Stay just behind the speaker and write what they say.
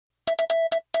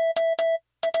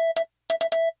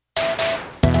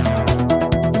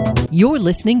You're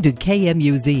listening to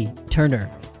KMUZ,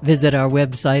 Turner. Visit our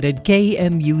website at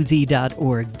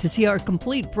kmuz.org to see our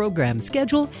complete program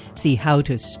schedule, see how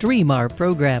to stream our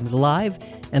programs live,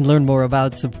 and learn more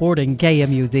about supporting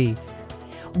KMUZ.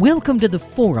 Welcome to The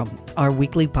Forum, our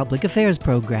weekly public affairs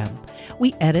program.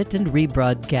 We edit and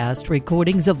rebroadcast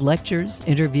recordings of lectures,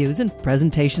 interviews, and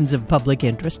presentations of public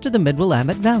interest to the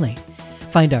Mid-Willamette Valley.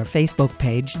 Find our Facebook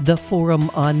page, The Forum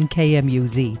on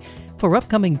KMUZ, for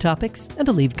upcoming topics and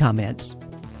to leave comments.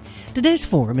 Today's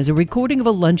forum is a recording of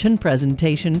a luncheon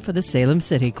presentation for the Salem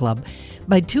City Club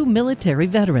by two military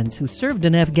veterans who served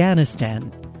in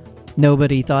Afghanistan.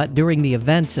 Nobody thought during the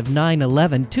events of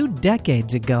 9/11 2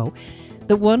 decades ago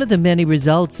that one of the many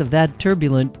results of that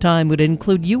turbulent time would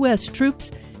include U.S. troops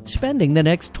spending the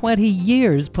next 20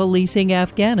 years policing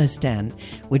Afghanistan,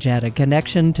 which had a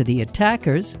connection to the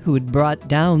attackers who had brought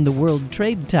down the World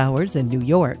Trade Towers in New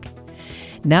York.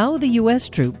 Now the U.S.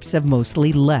 troops have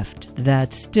mostly left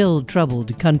that still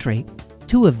troubled country.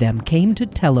 Two of them came to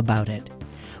tell about it.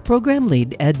 Program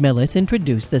lead Ed Millis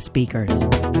introduced the speakers.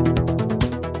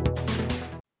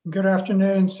 Good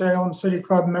afternoon, Salem City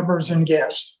Club members and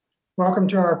guests. Welcome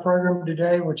to our program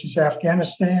today, which is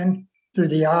Afghanistan through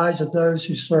the eyes of those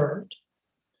who served.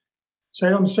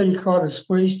 Salem City Club is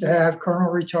pleased to have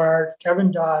Colonel Retired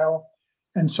Kevin Dial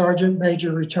and Sergeant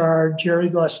Major Retired Jerry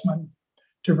Glesmann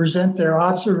to present their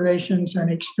observations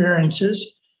and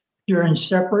experiences during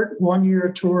separate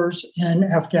one-year tours in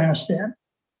Afghanistan.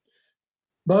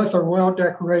 Both are well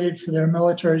decorated for their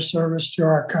military service to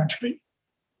our country.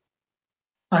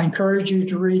 I encourage you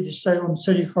to read the Salem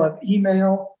City Club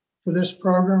email for this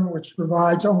program, which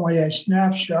provides only a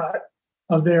snapshot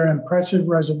of their impressive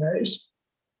resumes.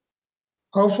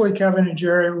 Hopefully, Kevin and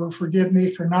Jerry will forgive me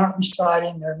for not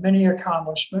reciting their many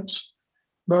accomplishments,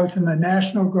 both in the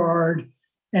National Guard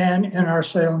and in our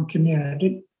Salem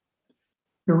community.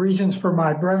 The reasons for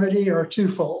my brevity are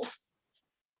twofold: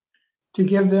 to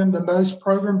give them the most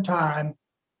program time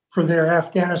for their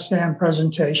Afghanistan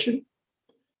presentation,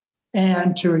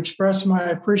 and to express my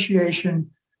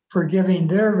appreciation for giving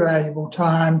their valuable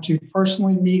time to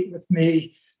personally meet with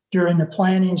me during the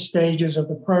planning stages of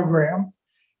the program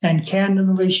and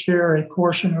candidly share a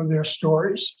portion of their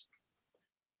stories.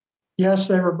 Yes,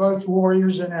 they were both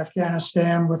warriors in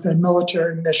Afghanistan with a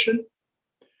military mission,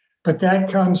 but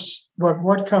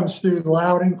what comes through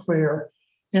loud and clear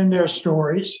in their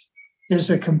stories is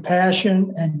the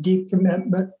compassion and deep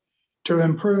commitment to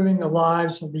improving the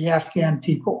lives of the Afghan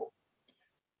people.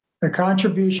 The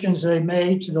contributions they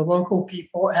made to the local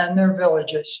people and their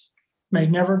villages may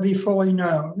never be fully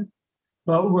known,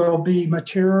 but will be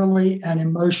materially and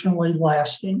emotionally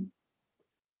lasting.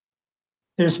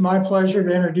 It is my pleasure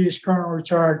to introduce Colonel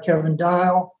Retired Kevin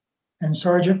Dial and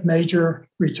Sergeant Major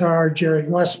Retired Jerry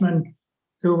Glesmann,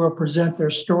 who will present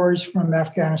their stories from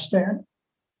Afghanistan.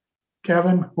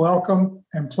 Kevin, welcome,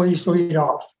 and please lead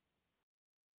off.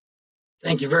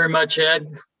 Thank you very much, Ed.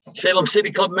 Salem City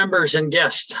Club members and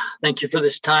guests, thank you for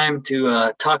this time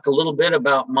to talk a little bit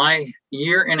about my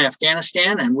year in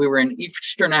Afghanistan. And we were in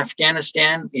Eastern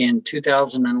Afghanistan in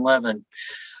 2011.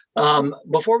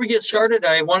 Before we get started,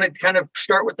 I wanted to kind of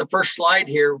start with the first slide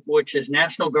here, which is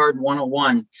National Guard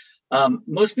 101.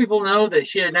 Most people know they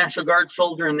see a National Guard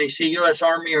soldier and they see U.S.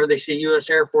 Army or they see U.S.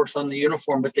 Air Force on the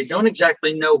uniform, but they don't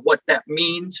exactly know what that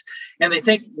means. And they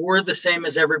think we're the same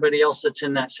as everybody else that's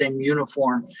in that same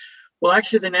uniform. Well,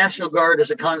 actually, the National Guard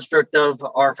is a construct of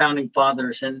our founding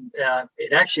fathers. And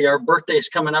our birthday is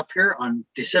coming up here on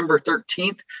December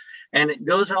 13th. And it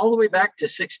goes all the way back to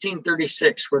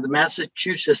 1636, where the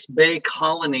Massachusetts Bay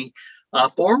Colony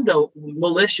formed a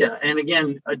militia. And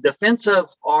again, a defense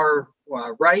of our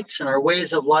rights and our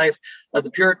ways of life. The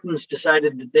Puritans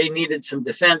decided that they needed some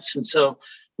defense. And so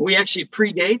we actually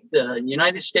predate the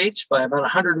United States by about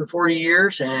 140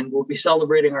 years, and we'll be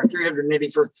celebrating our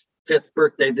 385th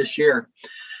birthday this year.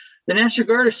 The National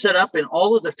Guard is set up in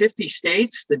all of the 50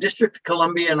 states, the District of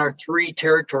Columbia, and our 3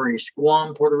 territories,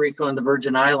 Guam, Puerto Rico, and the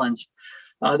Virgin Islands.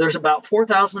 There's about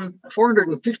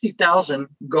 450,000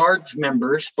 Guards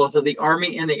members, both of the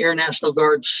Army and the Air National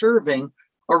Guard, serving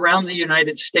around the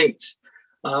United States.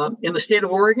 In the state of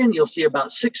Oregon, you'll see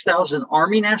about 6,000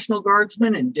 Army National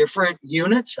Guardsmen in different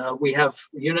units. We have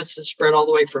units that spread all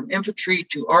the way from infantry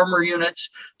to armor units,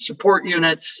 support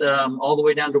units, all the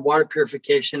way down to water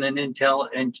purification and intel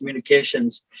and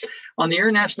communications. On the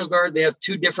Air National Guard, they have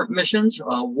 2 different missions.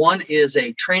 One is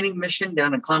a training mission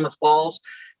down in Klamath Falls.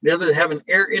 The other, they have an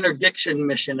air interdiction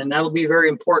mission, and that'll be very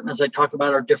important as I talk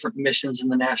about our different missions in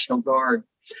the National Guard.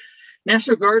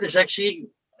 National Guard is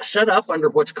actually set up under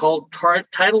what's called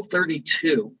Title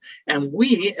 32. And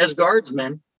we, as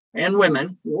Guardsmen, and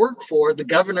women work for the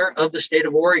governor of the state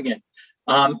of Oregon.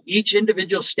 Each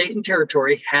individual state and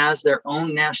territory has their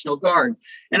own National Guard.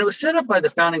 And it was set up by the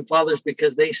founding fathers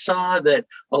because they saw that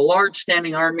a large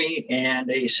standing army and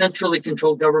a centrally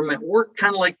controlled government worked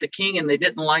kind of like the king, and they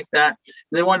didn't like that.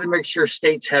 And they wanted to make sure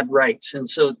states had rights. And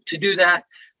so to do that,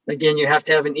 again, you have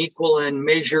to have an equal and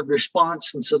measured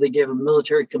response. And so they gave a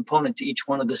military component to each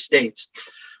one of the states.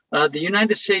 The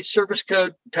United States Service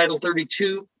Code, Title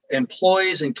 32,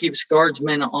 employs and keeps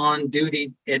guardsmen on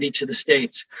duty at each of the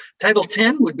states. Title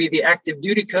 10 would be the active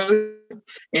duty code.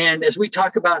 And as we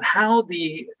talk about how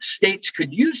the states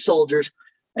could use soldiers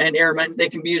and airmen, they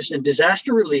can be used in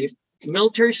disaster relief,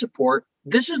 military support.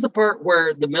 This is the part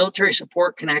where the military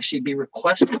support can actually be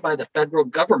requested by the federal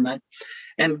government,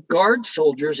 and Guard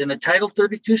soldiers in a Title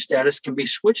 32 status can be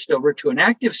switched over to an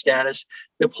active status,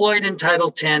 deployed in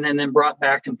Title 10, and then brought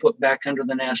back and put back under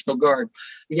the National Guard.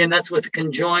 Again, that's with a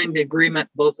conjoined agreement,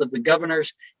 both of the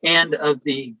governors and of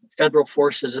the federal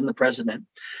forces and the president.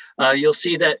 You'll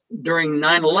see that during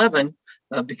 9/11,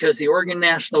 because the Oregon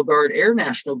National Guard, Air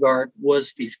National Guard,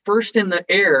 was the first in the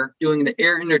air doing the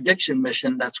air interdiction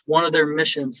mission. That's one of their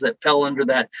missions that fell under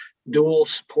that dual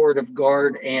support of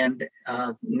Guard and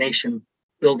nation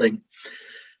building.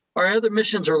 Our other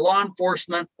missions are law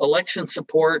enforcement, election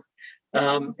support,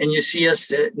 and you see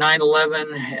us at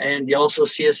 9/11, and you also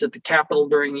see us at the Capitol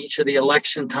during each of the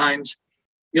election times.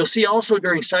 You'll see also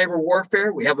during cyber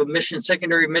warfare, we have a mission,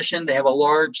 secondary mission. They have a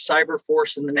large cyber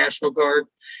force in the National Guard,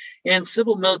 and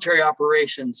civil military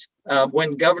operations.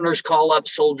 When governors call up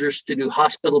soldiers to do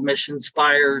hospital missions,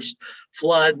 fires,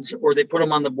 floods, or they put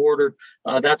them on the border,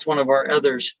 that's one of our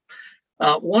others.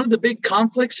 One of the big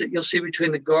conflicts that you'll see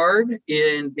between the Guard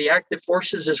and the active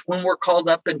forces is when we're called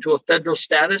up into a federal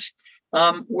status,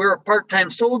 we're a part-time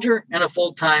soldier and a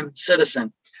full-time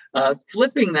citizen.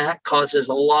 Flipping that causes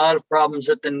a lot of problems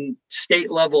at the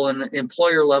state level and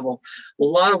employer level. A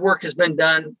lot of work has been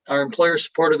done. Our employer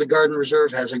support of the Guard and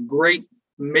Reserve has a great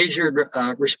measured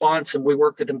response, and we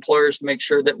work with employers to make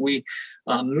sure that we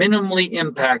minimally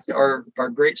impact our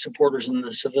great supporters in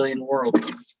the civilian world.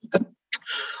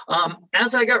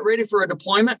 As I got ready for a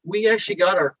deployment, we actually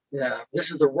got this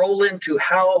is the roll into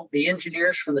how the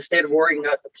engineers from the state of Oregon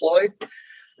got deployed.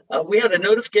 We had a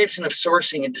notification of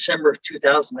sourcing in December of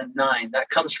 2009. That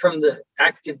comes from the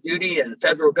active duty and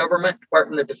federal government,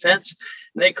 Department of Defense.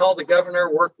 And they called the governor,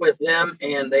 work with them,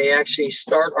 and they actually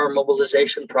start our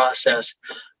mobilization process.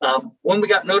 When we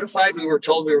got notified, we were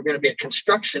told we were going to be a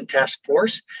construction task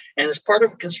force. And as part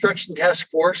of a construction task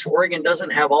force, Oregon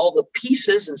doesn't have all the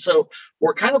pieces. And so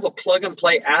we're kind of a plug and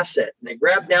play asset. And they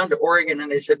grabbed down to Oregon and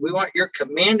they said, we want your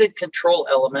command and control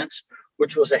elements,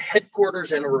 which was a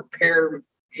headquarters and a repair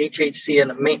HHC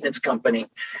and a maintenance company.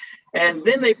 And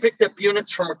then they picked up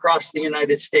units from across the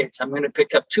United States. I'm going to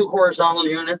pick up 2 horizontal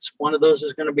units. One of those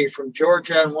is going to be from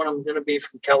Georgia and one of them is going to be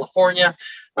from California.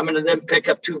 I'm going to then pick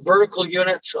up 2 vertical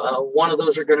units. One of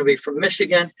those are going to be from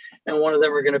Michigan and one of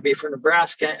them are going to be from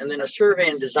Nebraska, and then a survey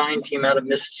and design team out of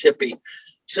Mississippi.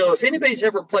 So if anybody's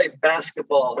ever played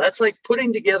basketball, that's like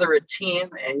putting together a team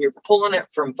and you're pulling it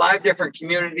from 5 different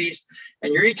communities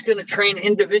and you're each going to train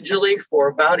individually for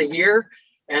about a year.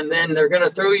 And then they're going to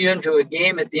throw you into a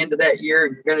game at the end of that year,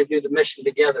 and you're going to do the mission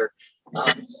together.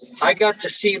 I got to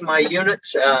see my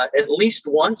units at least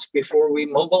once before we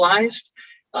mobilized.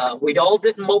 We all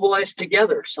didn't mobilize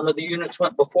together. Some of the units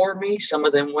went before me. Some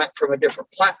of them went from a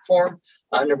different platform.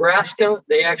 Nebraska,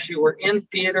 they actually were in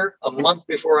theater a month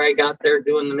before I got there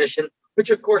doing the mission, which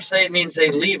of course means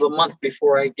they leave a month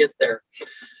before I get there.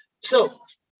 So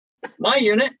my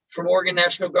unit from Oregon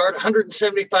National Guard,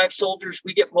 175 soldiers,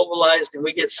 we get mobilized and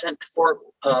we get sent to Fort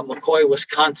McCoy,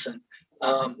 Wisconsin.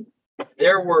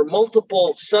 There were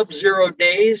multiple sub-zero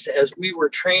days as we were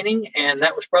training, and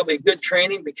that was probably good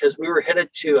training because we were headed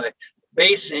to a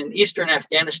base in eastern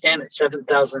Afghanistan at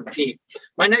 7,000 feet.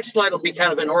 My next slide will be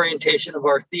kind of an orientation of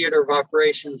our theater of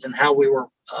operations and how we were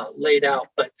laid out.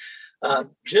 But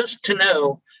just to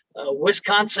know,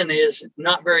 Wisconsin is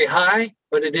not very high,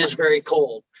 but it is very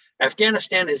cold.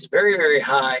 Afghanistan is very, very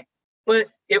high, but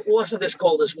it wasn't as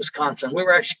cold as Wisconsin. We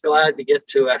were actually glad to get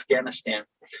to Afghanistan.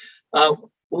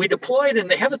 We deployed, and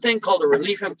they have a thing called a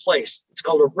relief in place. It's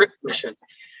called a RIP mission.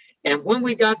 And when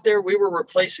we got there, we were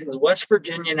replacing the West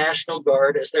Virginia National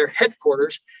Guard as their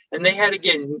headquarters. And they had,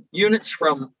 again, units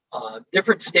from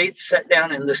different states set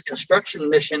down in this construction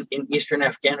mission in eastern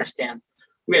Afghanistan.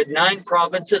 We had 9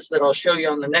 provinces that I'll show you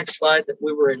on the next slide that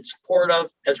we were in support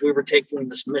of as we were taking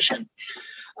this mission.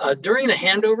 During the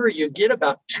handover, you get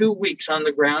about 2 weeks on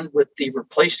the ground with the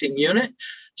replacing unit.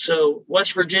 So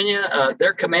West Virginia,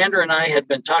 their commander and I had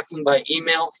been talking by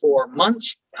email for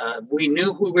months. We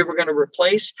knew who we were going to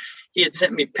replace. He had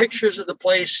sent me pictures of the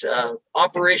place,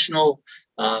 operational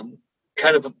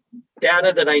kind of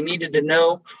data that I needed to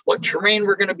know, what terrain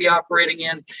we're going to be operating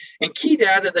in, and key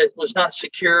data that was not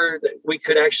secure that we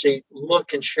could actually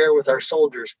look and share with our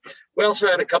soldiers. We also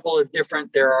had a couple of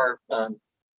there are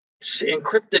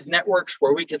encrypted networks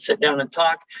where we could sit down and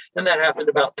talk, and that happened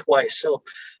about twice. So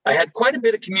I had quite a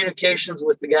bit of communications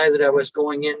with the guy that I was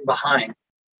going in behind.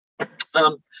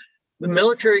 The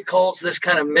military calls this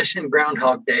kind of mission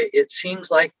Groundhog Day. It seems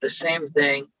like the same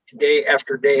thing day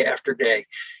after day after day.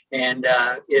 And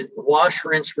it wash,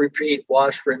 rinse, repeat,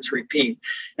 wash, rinse, repeat.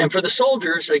 And for the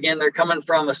soldiers, again, they're coming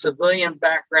from a civilian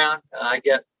background. I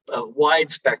get a wide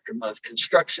spectrum of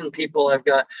construction people. I've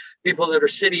got people that are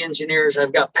city engineers.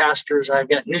 I've got pastors. I've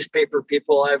got newspaper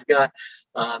people. I've got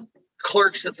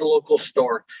clerks at the local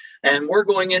store. And we're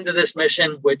going into this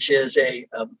mission, which is a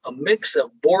mix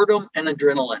of boredom and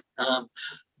adrenaline.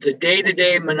 The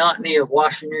day-to-day monotony of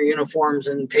washing your uniforms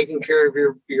and taking care of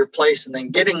your place, and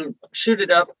then getting suited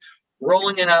up,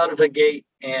 rolling it out of a gate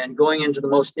and going into the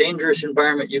most dangerous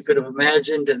environment you could have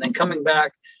imagined, and then coming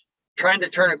back, trying to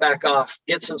turn it back off,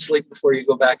 get some sleep before you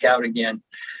go back out again.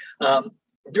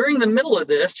 During the middle of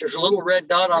this, there's a little red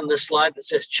dot on this slide that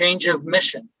says change of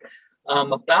mission.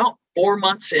 About 4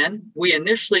 months in, we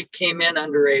initially came in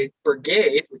under a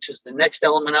brigade, which is the next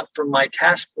element up from my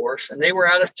task force, and they were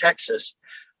out of Texas.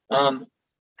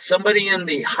 Somebody in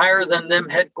the higher than them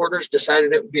headquarters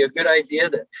decided it would be a good idea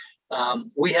that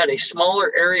we had a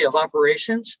smaller area of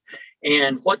operations.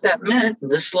 And what that meant,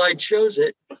 and this slide shows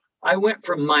it, I went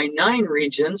from my 9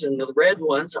 regions, and the red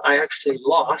ones I actually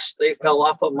lost. They fell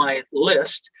off of my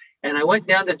list. And I went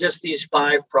down to just these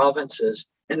 5 provinces,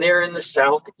 and they're in the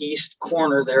southeast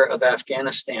corner there of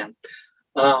Afghanistan.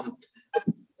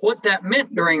 What that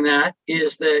meant during that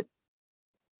is that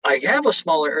I have a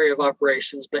smaller area of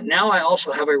operations, but now I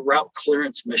also have a route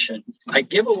clearance mission. I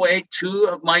give away 2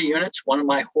 of my units, one of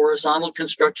my horizontal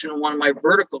construction and one of my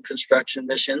vertical construction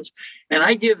missions, and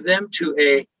I give them to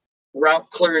a route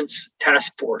clearance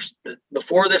task force.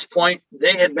 Before this point,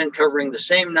 they had been covering the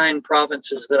same 9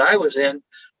 provinces that I was in,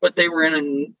 but they were in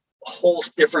a whole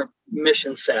different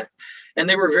mission set, and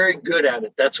they were very good at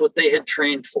it. That's what they had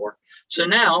trained for. So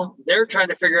now they're trying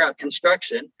to figure out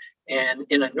construction and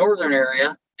in a northern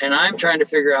area, and I'm trying to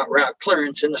figure out route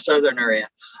clearance in the southern area.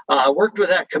 I worked with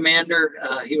that commander.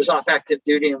 He was off active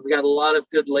duty, and we got a lot of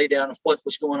good laydown of what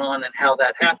was going on and how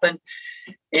that happened.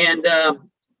 And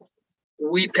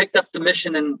we picked up the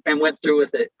mission and went through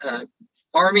with it.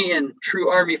 Army in true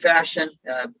Army fashion,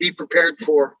 be prepared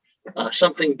for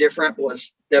something different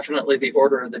was definitely the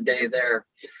order of the day there.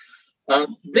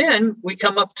 Then we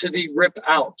come up to the rip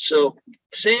out. So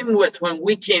same with when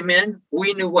we came in,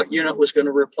 we knew what unit was going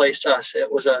to replace us.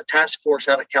 It was a task force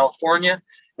out of California.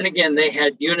 And again, they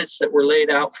had units that were laid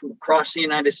out from across the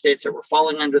United States that were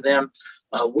falling under them.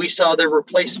 We saw their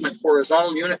replacement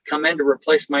horizontal unit come in to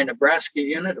replace my Nebraska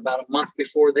unit about a month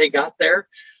before they got there.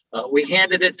 We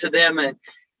handed it to them, and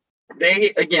they,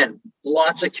 again,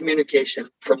 lots of communication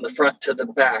from the front to the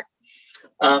back.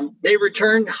 They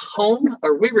returned home,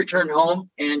 or we returned home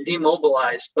and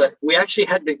demobilized, but we actually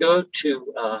had to go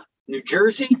to New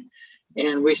Jersey,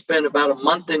 and we spent about a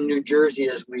month in New Jersey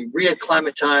as we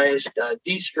reacclimatized,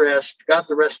 de-stressed, got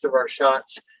the rest of our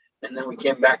shots, and then we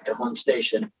came back to home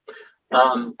station.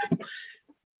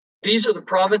 These are the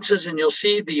provinces, and you'll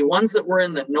see the ones that were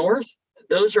in the north.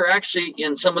 Those are actually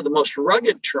in some of the most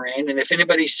rugged terrain. And if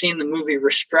anybody's seen the movie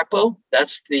Restrepo,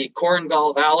 that's the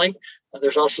Korengal Valley.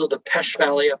 There's also the Pesh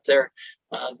Valley up there.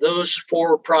 Those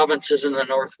 4 provinces in the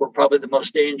north were probably the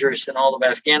most dangerous in all of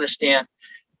Afghanistan.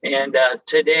 And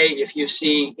today, if you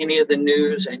see any of the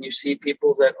news and you see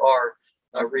people that are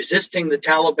resisting the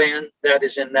Taliban, that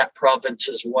is in that province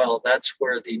as well. That's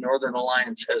where the Northern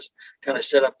Alliance has kind of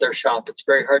set up their shop. It's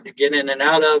very hard to get in and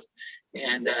out of,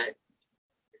 and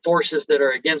forces that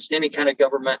are against any kind of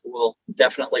government will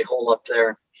definitely hold up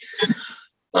there.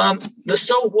 The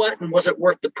so what, and was it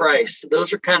worth the price?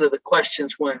 Those are kind of the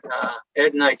questions when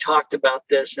Ed and I talked about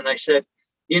this. And I said,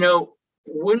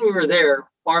 when we were there,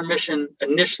 our mission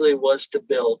initially was to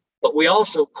build, but we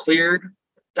also cleared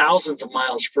thousands of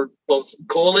miles for both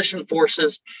coalition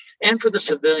forces and for the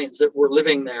civilians that were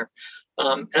living there.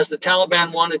 As the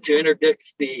Taliban wanted to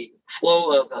interdict the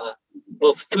flow of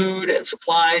both food and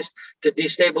supplies to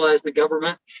destabilize the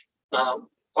government,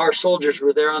 our soldiers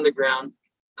were there on the ground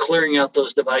clearing out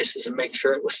those devices and make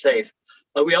sure it was safe.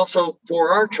 We also,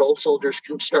 for our soldiers,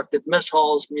 constructed mess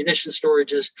halls, munition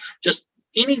storages, just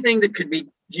anything that could be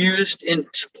used in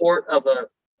support of a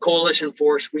coalition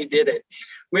force, we did it.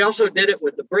 We also did it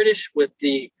with the British, with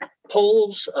the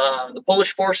Poles, the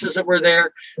Polish forces that were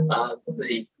there,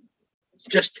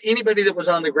 just anybody that was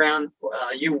on the ground,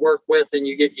 you work with, and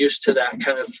you get used to that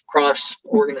kind of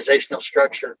cross-organizational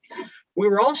structure. We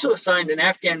were also assigned an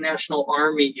Afghan National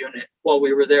Army unit while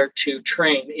we were there to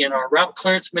train in our route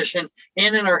clearance mission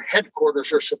and in our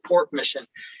headquarters or support mission.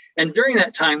 And during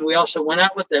that time, we also went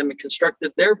out with them and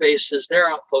constructed their bases, their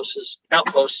outposts,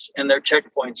 and their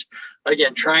checkpoints.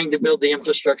 Again, trying to build the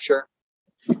infrastructure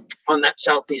on that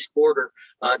southeast border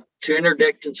to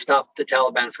interdict and stop the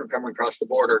Taliban from coming across the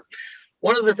border.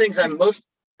 One of the things I'm most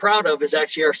proud of is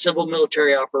actually our civil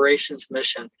military operations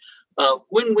mission.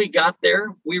 When we got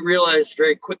there, we realized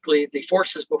very quickly the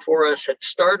forces before us had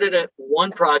started at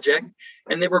one project,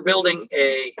 and they were building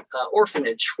a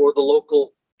orphanage for the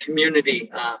local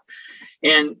community.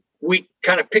 And we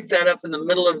kind of picked that up in the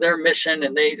middle of their mission.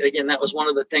 And that was one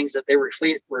of the things that they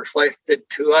reflected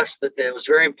to us, that it was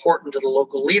very important to the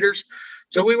local leaders.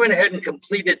 So we went ahead and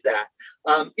completed that.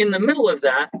 In the middle of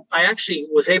that, I actually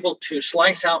was able to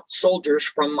slice out soldiers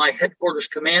from my headquarters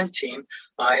command team.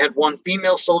 I had one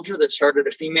female soldier that started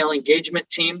a female engagement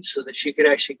team so that she could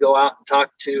actually go out and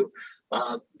talk to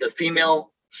the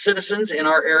female citizens in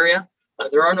our area.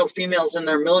 There are no females in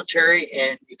their military,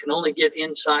 and you can only get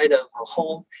inside of a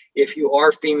home if you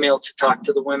are female to talk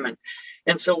to the women.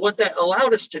 And so what that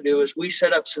allowed us to do is we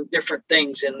set up some different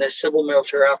things in this civil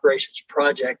military operations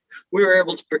project. We were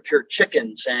able to procure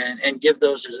chickens and give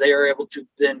those, as they are able to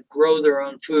then grow their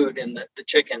own food in the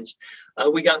chickens.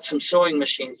 We got some sewing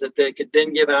machines that they could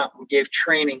then give out. We gave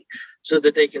training so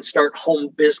that they can start home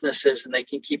businesses and they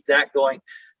can keep that going.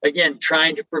 Again,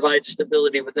 trying to provide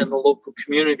stability within the local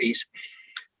communities.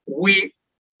 We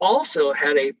also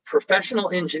had a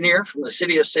professional engineer from the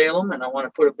city of Salem, and I want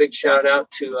to put a big shout out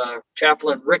to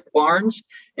Chaplain Rick Barnes.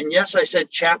 And yes, I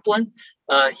said chaplain.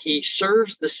 He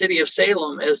serves the city of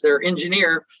Salem as their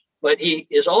engineer, but he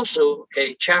is also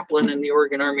a chaplain in the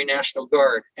Oregon Army National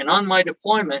Guard. And on my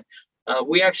deployment,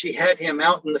 we actually had him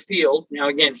out in the field. Now,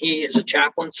 again, he is a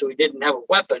chaplain, so he didn't have a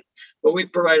weapon, but we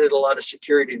provided a lot of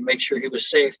security to make sure he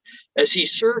was safe. As he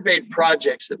surveyed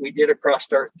projects that we did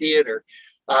across our theater,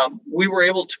 we were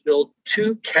able to build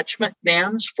 2 catchment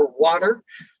dams for water.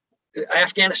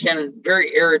 Afghanistan is a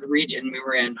very arid region. We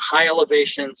were in high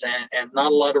elevations and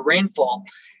not a lot of rainfall.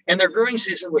 And their growing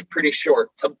season was pretty short,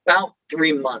 about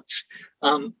 3 months.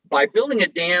 By building a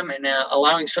dam and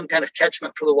allowing some kind of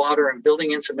catchment for the water and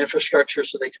building in some infrastructure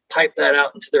so they could pipe that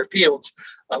out into their fields,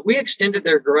 we extended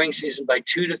their growing season by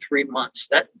 2 to 3 months.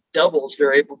 That doubles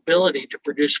their ability to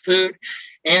produce food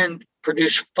and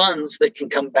produce funds that can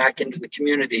come back into the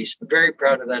communities. I'm very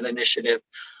proud of that initiative.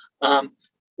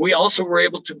 We also were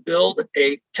able to build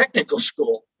a technical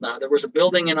school. There was a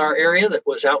building in our area that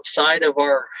was outside of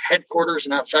our headquarters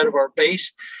and outside of our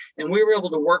base. And we were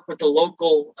able to work with the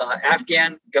local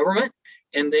Afghan government,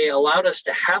 and they allowed us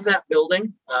to have that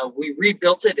building. We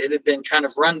rebuilt it. It had been kind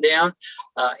of run down.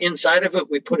 Inside of it,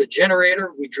 we put a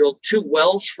generator. We drilled 2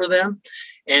 wells for them.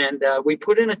 And we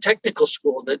put in a technical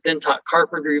school that then taught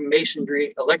carpentry,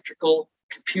 masonry, electrical,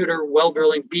 computer, well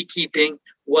drilling, beekeeping,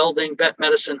 welding, vet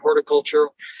medicine, horticulture.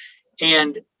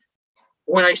 And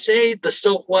when I say the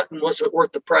so what and was it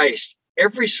worth the price,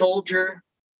 every soldier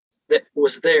that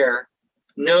was there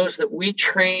knows that we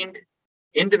trained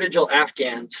individual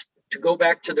Afghans to go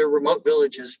back to their remote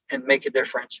villages and make a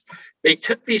difference. They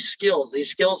took these skills.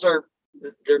 These skills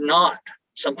they're not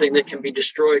something that can be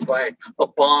destroyed by a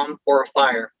bomb or a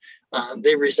fire.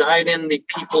 They reside in the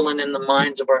people and in the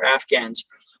minds of our Afghans.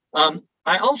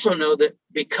 I also know that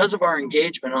because of our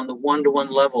engagement on the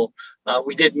one-to-one level,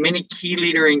 we did many key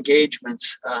leader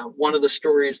engagements. One of the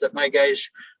stories that my guys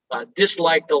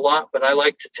disliked a lot, but I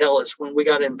like to tell, is when we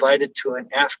got invited to an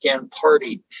Afghan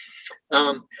party.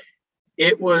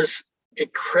 It was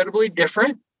incredibly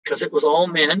different because it was all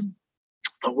men.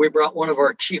 We brought one of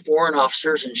our chief warrant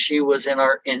officers, and she was in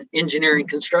our engineering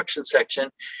construction section.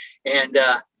 And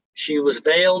she was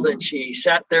veiled, and she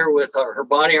sat there with her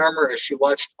body armor as she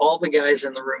watched all the guys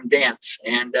in the room dance.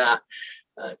 And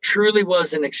truly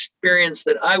was an experience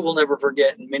that I will never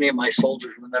forget, and many of my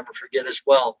soldiers will never forget as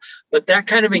well. But that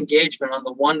kind of engagement on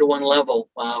the one-to-one level,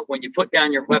 when you put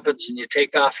down your weapons and you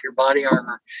take off your body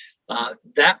armor,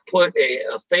 that put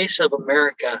a face of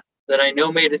America that I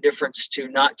know made a difference to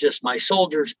not just my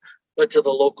soldiers, but to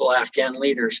the local Afghan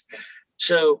leaders.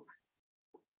 So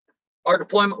our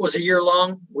deployment was a year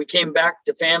long. We came back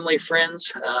to family,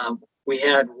 friends. We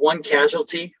had one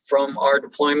casualty from our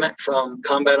deployment from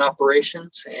combat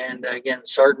operations. And again,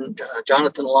 Sergeant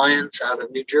Jonathan Lyons out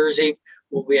of New Jersey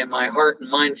will be in my heart and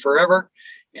mind forever,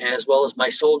 as well as my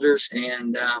soldiers.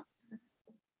 And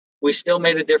we still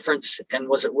made a difference. And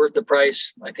was it worth the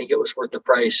price? I think it was worth the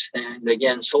price. And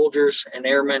again, soldiers and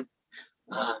airmen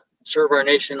serve our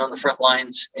nation on the front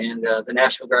lines, and the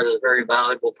National Guard is a very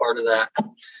valuable part of that.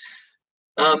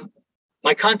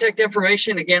 My contact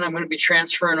information, again, I'm going to be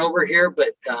transferring over here,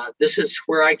 but this is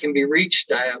where I can be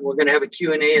reached. We're going to have a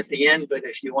Q&A at the end, but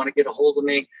if you want to get a hold of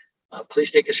me,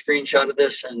 please take a screenshot of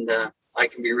this, and I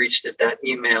can be reached at that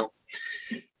email.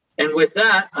 And with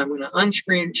that, I'm going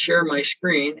to share my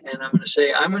screen, and I'm going to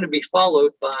say I'm going to be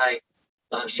followed by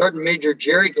Sergeant Major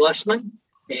Jerry Glesmann,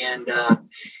 and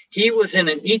he was in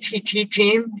an ETT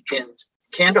team in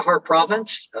Kandahar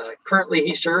province. Currently,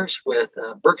 he serves with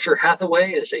Berkshire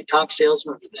Hathaway as a top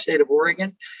salesman for the state of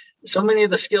Oregon. So many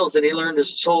of the skills that he learned as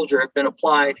a soldier have been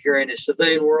applied here in his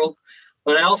civilian world.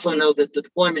 But I also know that the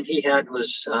deployment he had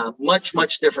was much,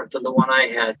 much different than the one I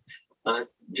had.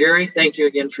 Jerry, thank you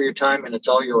again for your time, and it's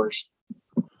all yours.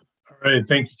 All right.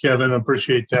 Thank you, Kevin. I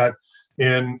appreciate that.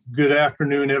 And good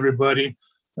afternoon, everybody.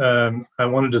 I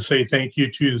wanted to say thank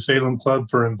you to the Salem Club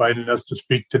for inviting us to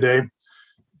speak today.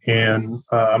 And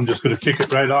I'm just going to kick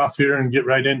it right off here and get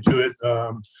right into it.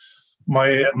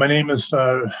 My name is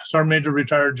Sergeant Major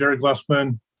Retired Jerry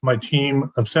Glesmann. My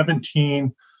team of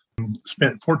 17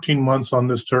 spent 14 months on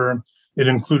this term. It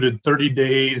included 30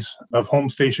 days of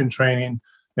home station training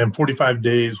and 45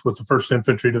 days with the 1st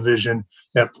Infantry Division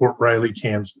at Fort Riley,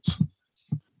 Kansas.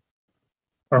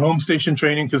 Our home station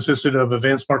training consisted of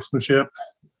advanced marksmanship,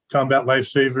 combat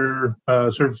lifesaver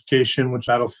certification, which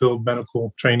battlefield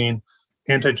medical training,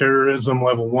 anti-terrorism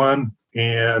level 1,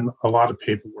 and a lot of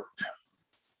paperwork.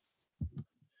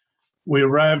 We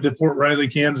arrived at Fort Riley,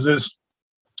 Kansas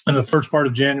in the first part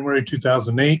of January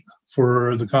 2008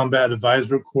 for the combat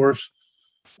advisor course.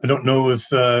 I don't know if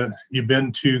you've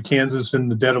been to Kansas in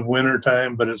the dead of winter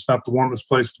time, but it's not the warmest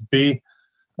place to be.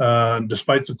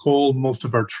 Despite the cold, most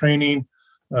of our training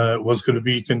was going to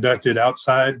be conducted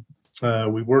outside.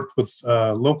 We worked with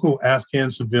local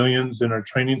Afghan civilians in our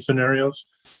training scenarios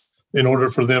in order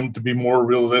for them to be more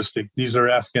realistic. These are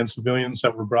Afghan civilians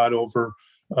that were brought over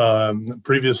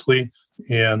previously,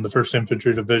 and the 1st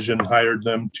Infantry Division hired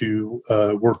them to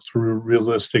work through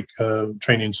realistic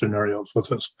training scenarios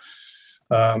with us.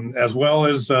 As well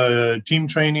as team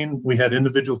training, we had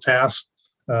individual tasks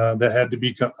that had to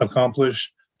be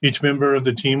accomplished. Each member of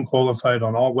the team qualified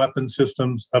on all weapon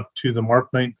systems up to the Mark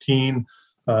 19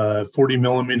 40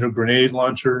 millimeter grenade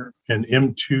launcher and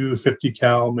M2 50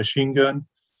 cal machine gun.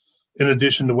 In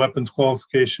addition to weapons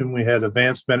qualification, we had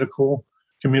advanced medical,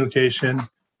 communication,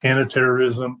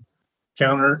 anti-terrorism,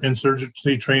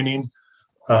 counterinsurgency training.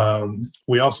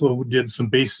 We also did some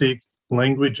basic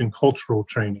language and cultural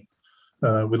training.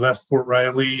 We left Fort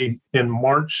Riley in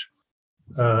March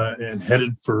and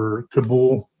headed for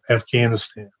Kabul,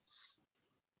 Afghanistan.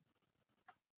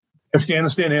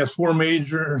 Afghanistan has 4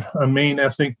 major main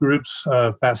ethnic groups: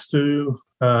 Pashto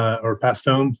or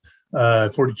Pashtuns,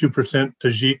 42%,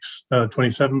 Tajiks,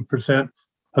 27%,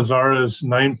 Hazaras,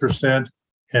 9%,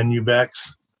 and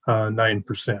Uzbeks,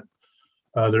 9%.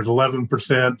 There's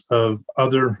 11% of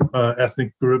other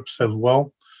ethnic groups as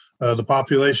well. The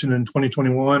population in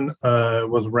 2021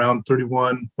 was around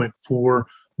 31.4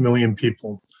 million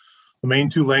people. The main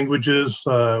 2 languages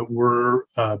were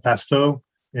Pashto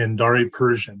and Dari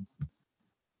Persian.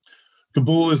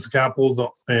 Kabul is the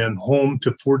capital and home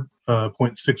to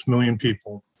 4.6 million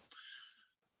people.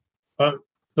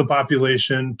 The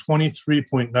population,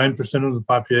 23.9% of the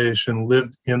population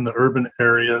lived in the urban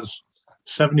areas,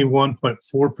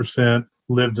 71.4%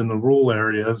 lived in the rural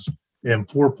areas, and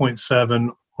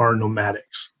 4.7% are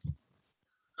nomadics.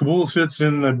 Kabul sits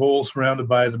in a bowl surrounded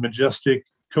by the majestic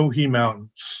Kohi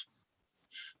Mountains.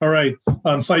 All right,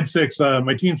 on slide 6,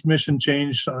 my team's mission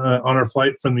changed on our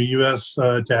flight from the U.S.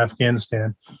 To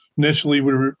Afghanistan. Initially,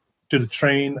 we were to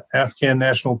train Afghan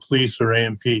National Police, or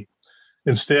ANP.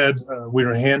 Instead, we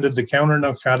were handed the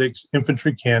Counter-Narcotics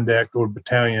Infantry Kandak, or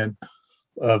Battalion,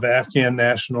 of Afghan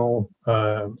National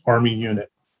Army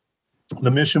Unit.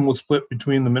 The mission was split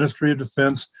between the Ministry of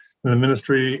Defense and the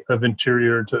Ministry of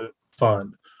Interior to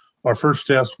fund. Our first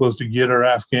test was to get our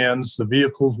Afghans the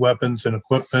vehicles, weapons, and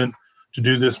equipment to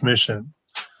do this mission.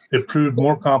 It proved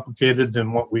more complicated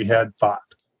than what we had thought.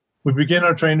 We began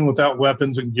our training without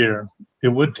weapons and gear. It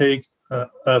would take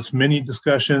us many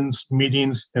discussions,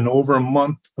 meetings, and over a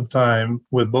month of time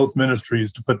with both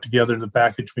ministries to put together the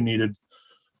package we needed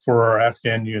for our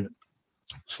Afghan unit.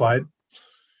 Slide.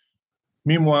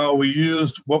 Meanwhile, we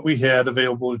used what we had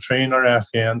available to train our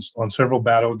Afghans on several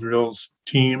battle drills,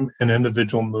 team and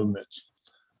individual movements,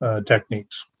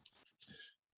 techniques.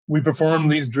 We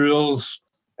performed these drills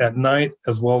at night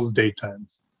as well as daytime.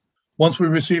 Once we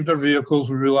received our vehicles,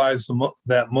 we realized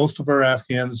that most of our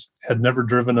Afghans had never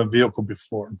driven a vehicle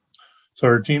before. So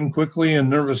our team quickly and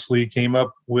nervously came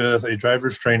up with a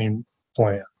driver's training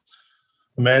plan.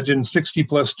 Imagine 60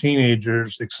 plus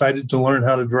teenagers excited to learn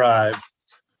how to drive.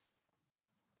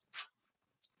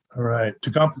 All right.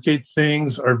 To complicate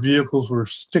things, our vehicles were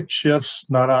stick shifts,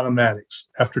 not automatics.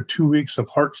 After 2 weeks of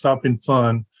heart-stopping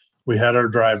fun, we had our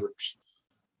drivers.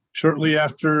 Shortly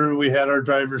after we had our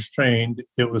drivers trained,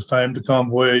 it was time to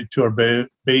convoy to our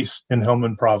base in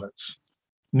Helmand province.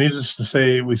 Needless to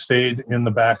say, we stayed in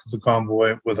the back of the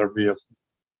convoy with our vehicle.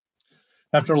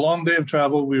 After a long day of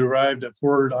travel, we arrived at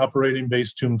Forward Operating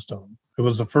Base Tombstone. It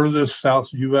was the furthest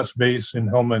south U.S. base in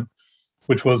Helmand,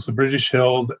 which was the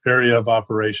British-held area of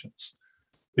operations.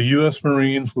 The U.S.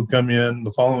 Marines would come in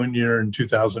the following year in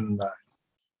 2009.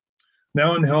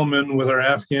 Now in Helmand, with our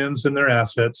Afghans and their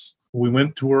assets, we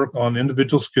went to work on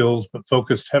individual skills, but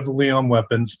focused heavily on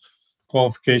weapons,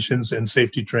 qualifications, and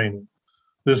safety training.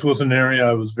 This was an area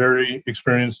I was very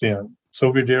experienced in: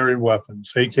 Soviet-era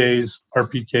weapons, AKs,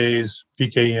 RPKs,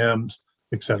 PKMs,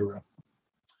 etc.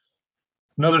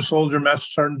 Another soldier, Master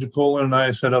Sergeant Jacola, and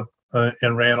I set up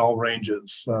and ran all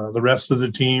ranges. The rest of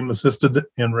the team assisted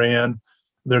and ran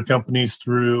their companies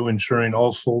through ensuring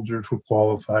all soldiers were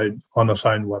qualified on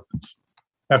assigned weapons.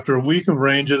 After a week of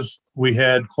ranges, we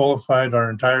had qualified our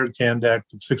entire Kandak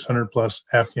of 600 plus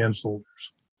Afghan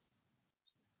soldiers.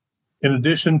 In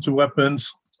addition to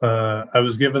weapons, I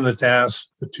was given the task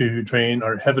to train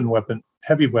our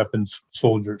heavy weapons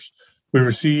soldiers. We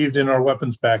received in our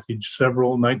weapons package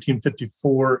several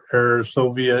 1954-era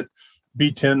Soviet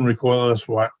B-10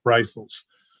 recoilless rifles.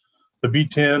 The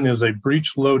B-10 is a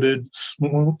breech-loaded,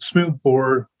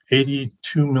 smoothbore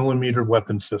 82-millimeter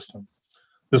weapon system.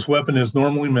 This weapon is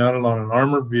normally mounted on an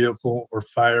armored vehicle or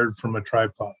fired from a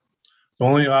tripod. The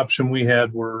only option we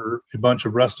had were a bunch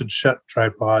of rusted Shet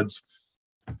tripods,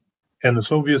 and the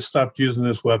Soviets stopped using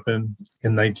this weapon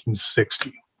in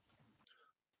 1960.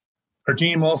 Our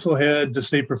team also had to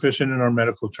stay proficient in our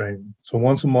medical training. So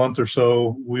once a month or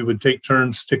so, we would take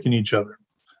turns sticking each other.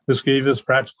 This gave us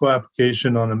practical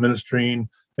application on administering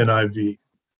an IV.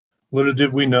 Little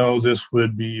did we know this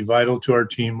would be vital to our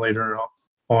team later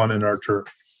on in our tour.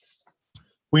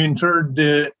 We in turn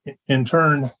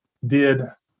did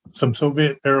some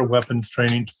Soviet-era weapons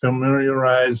training to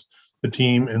familiarize the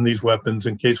team in these weapons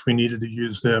in case we needed to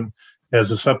use them as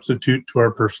a substitute to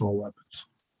our personal weapons.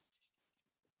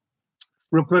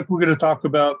 Real quick, we're going to talk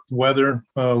about the weather,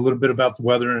 a little bit about the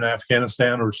weather in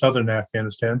Afghanistan or southern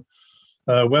Afghanistan.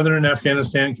 Weather in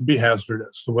Afghanistan can be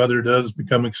hazardous. The weather does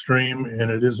become extreme, and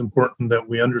it is important that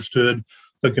we understood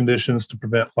the conditions to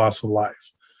prevent loss of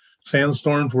life.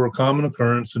 Sandstorms were a common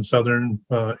occurrence in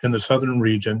the southern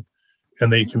region,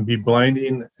 and they can be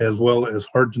blinding as well as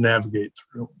hard to navigate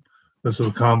through. This is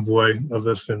a convoy of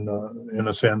us in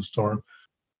a sandstorm.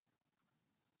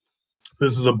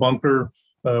 This is a bunker,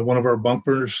 one of our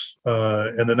bunkers,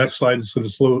 and the next slide is going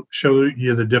to show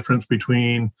you the difference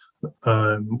between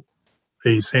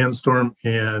a sandstorm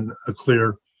and a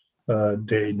clear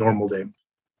day, normal day.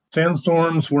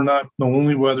 Sandstorms were not the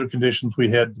only weather conditions we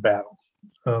had to battle.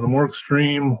 The more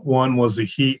extreme one was the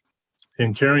heat,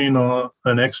 and carrying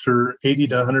an extra 80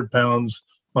 to 100 pounds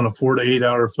on a 4 to 8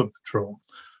 hour foot patrol.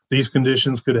 These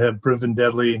conditions could have proven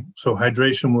deadly, so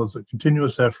hydration was a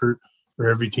continuous effort for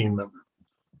every team member.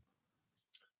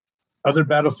 Other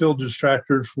battlefield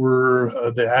distractors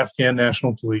were the Afghan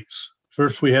National Police.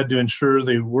 First, we had to ensure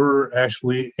they were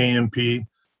actually AMP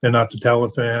and not the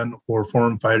Taliban or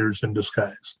foreign fighters in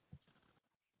disguise.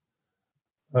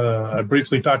 I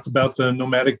briefly talked about the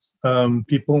nomadic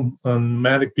people.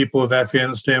 Nomadic people of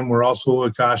Afghanistan were also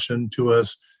a caution to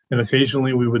us, and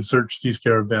occasionally we would search these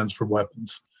caravans for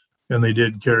weapons, and they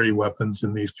did carry weapons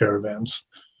in these caravans.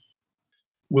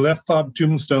 We left Fob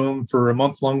Tombstone for a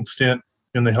month-long stint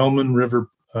in the Helmand River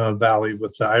Valley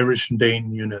with the Irish and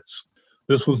Dane units.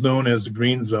 This was known as the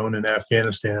Green Zone in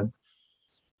Afghanistan.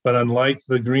 But unlike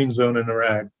the Green Zone in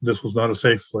Iraq, this was not a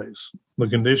safe place. The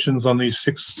conditions on these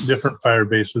 6 different fire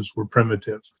bases were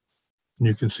primitive. And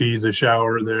you can see the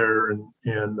shower there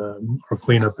and our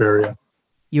cleanup area.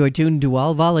 You're tuned to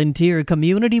all volunteer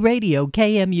community radio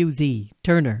KMUZ,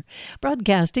 Turner,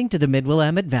 broadcasting to the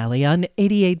Mid-Willamette Valley on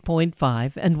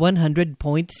 88.5 and 100.7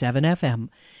 FM.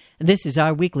 This is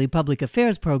our weekly public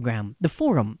affairs program, The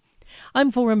Forum.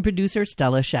 I'm Forum producer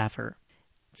Stella Schaffer.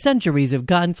 Centuries of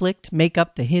conflict make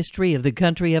up the history of the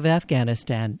country of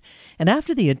Afghanistan. And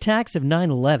after the attacks of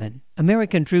 9/11,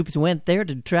 American troops went there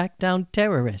to track down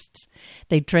terrorists.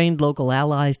 They trained local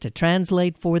allies to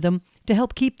translate for them to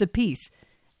help keep the peace,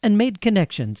 and made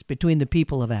connections between the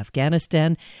people of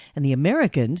Afghanistan and the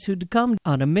Americans who'd come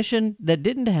on a mission that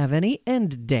didn't have any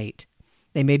end date.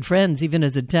 They made friends even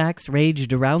as attacks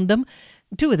raged around them.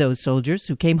 Two of those soldiers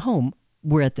who came home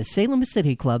were at the Salem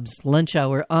City Club's lunch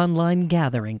hour online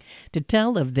gathering to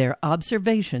tell of their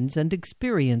observations and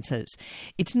experiences.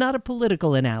 It's not a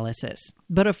political analysis,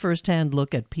 but a first-hand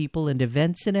look at people and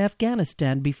events in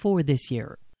Afghanistan before this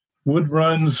year. Wood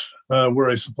runs were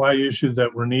a supply issue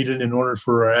that were needed in order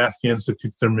for our Afghans to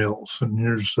cook their meals. And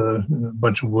here's a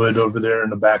bunch of wood over there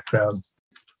in the background.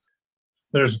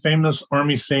 There's a famous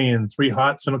Army saying, 3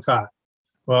 hots and a cot.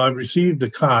 Well, I received a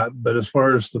cot, but as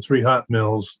far as the 3 hot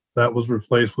meals, that was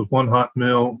replaced with 1 hot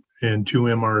meal and 2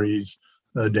 MREs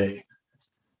a day.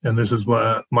 And this is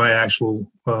my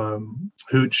actual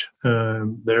hooch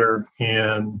there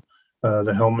in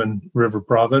the Helmand River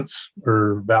province,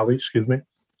 or valley, excuse me.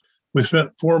 We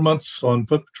spent 4 months on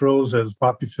foot patrols as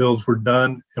poppy fields were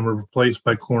done and were replaced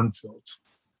by cornfields.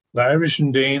 The Irish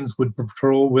and Danes would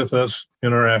patrol with us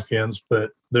in our Afghans,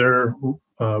 but their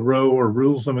row or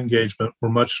rules of engagement were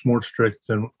much more strict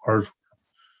than ours.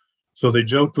 So they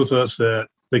joked with us that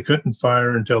they couldn't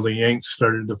fire until the Yanks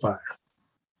started to fire.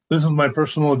 This is my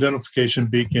personal identification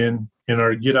beacon and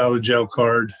our get out of jail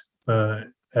card,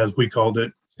 as we called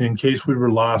it, in case we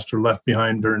were lost or left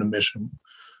behind during a mission.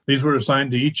 These were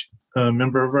assigned to each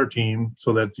member of our team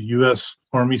so that the U.S.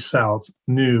 Army South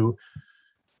knew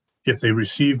if they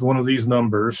received one of these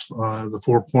numbers, the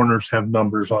 4 corners have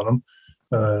numbers on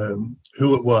them,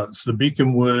 who it was. The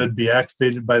beacon would be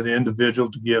activated by the individual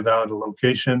to give out a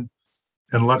location,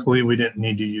 and luckily we didn't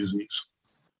need to use these.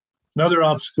 Another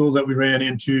obstacle that we ran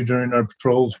into during our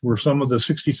patrols were some of the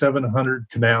 6,700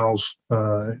 canals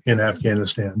in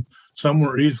Afghanistan. Some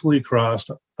were easily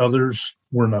crossed, others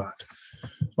were not.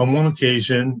 On one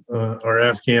occasion, our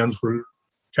Afghans were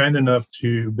kind enough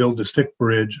to build a stick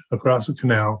bridge across a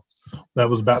canal that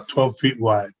was about 12 feet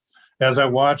wide. As I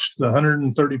watched the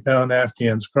 130-pound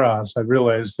Afghans cross, I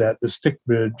realized that the stick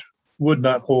bridge would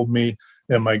not hold me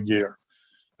and my gear.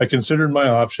 I considered my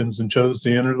options and chose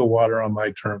to enter the water on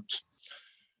my terms.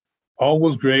 All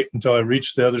was great until I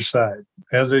reached the other side.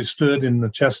 As I stood in the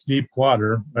chest-deep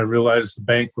water, I realized the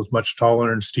bank was much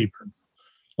taller and steeper.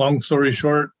 Long story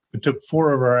short, it took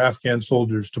 4 of our Afghan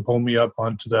soldiers to pull me up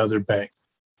onto the other bank.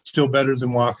 Still better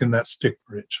than walking that stick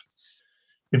bridge.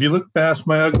 If you look past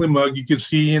my ugly mug, you can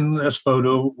see in this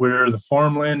photo where the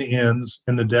farmland ends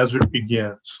and the desert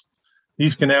begins.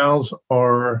 These canals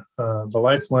are the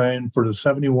lifeline for the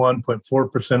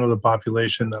 71.4% of the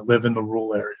population that live in the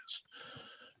rural areas.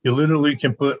 You literally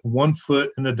can put 1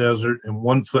 foot in the desert and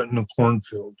 1 foot in the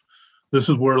cornfield. This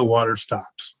is where the water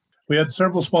stops. We had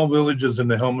several small villages in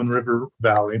the Helmand River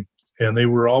Valley, and they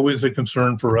were always a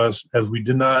concern for us as we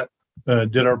did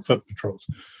our foot patrols.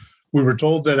 We were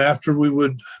told that after we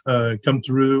would come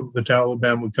through, the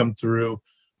Taliban would come through,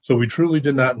 so we truly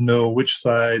did not know which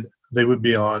side they would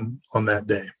be on that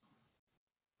day.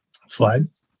 Slide.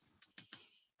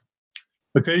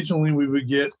 Occasionally, we would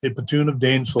get a platoon of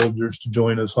Dane soldiers to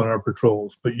join us on our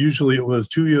patrols, but usually it was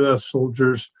 2 U.S.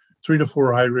 soldiers, 3 to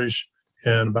 4 Irish,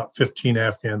 and about 15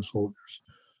 Afghan soldiers.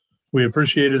 We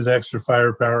appreciated the extra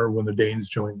firepower when the Danes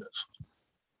joined us.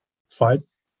 Slide.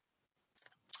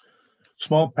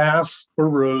 Small paths or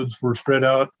roads were spread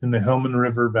out in the Helmand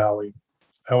River Valley.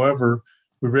 However,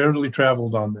 we rarely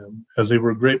traveled on them, as they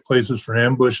were great places for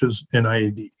ambushes and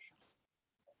IED.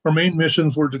 Our main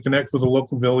missions were to connect with the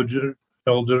local village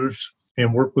elders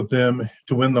and work with them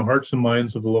to win the hearts and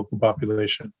minds of the local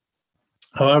population.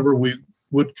 However, we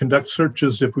would conduct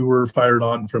searches if we were fired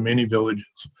on from any villages.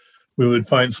 We would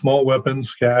find small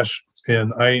weapons, cash,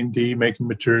 and IED making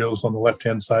materials on the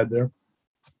left-hand side there.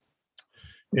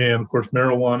 And of course,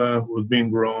 marijuana was being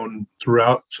grown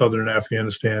throughout southern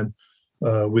Afghanistan.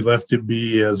 We left it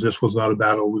be as this was not a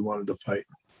battle we wanted to fight.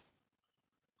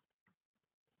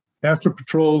 After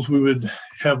patrols, we would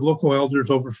have local elders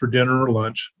over for dinner or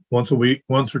lunch once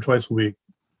or twice a week.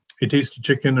 A tasty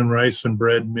chicken and rice and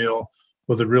bread meal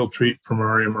was a real treat from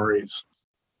our MREs.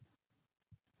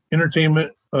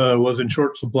 Entertainment was in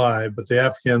short supply, but the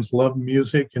Afghans loved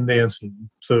music and dancing.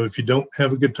 So if you don't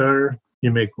have a guitar,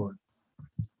 you make one.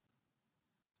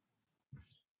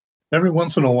 Every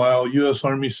once in a while, U.S.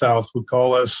 Army South would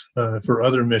call us for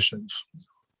other missions.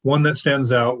 One that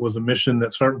stands out was a mission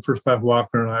that Sergeant First Class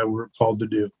Walker and I were called to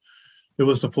do. It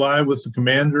was to fly with the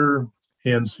commander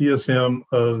and CSM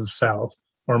of South,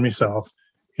 Army South,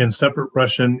 in separate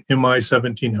Russian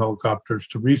Mi-17 helicopters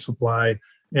to resupply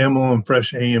ammo and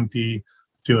fresh AMP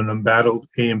to an embattled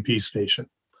AMP station.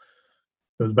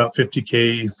 It was about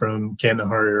 50K from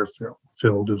Kandahar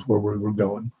Airfield is where we were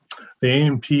going. The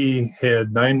AMP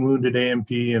had 9 wounded AMP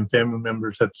and family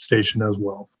members at the station as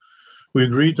well. We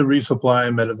agreed to resupply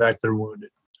and medevac their wounded.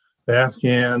 The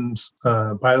Afghans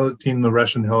piloting the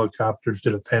Russian helicopters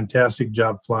did a fantastic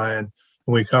job flying,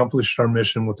 and we accomplished our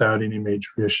mission without any major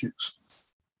issues.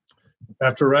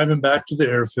 After arriving back to the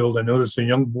airfield, I noticed a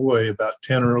young boy about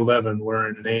 10 or 11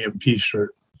 wearing an AMP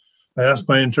shirt. I asked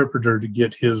my interpreter to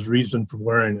get his reason for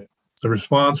wearing it. The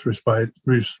response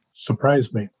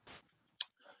surprised me.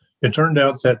 It turned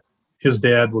out that his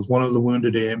dad was one of the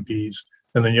wounded AMPs,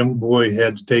 and the young boy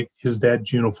had to take his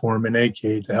dad's uniform and AK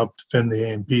to help defend the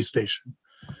AMP station.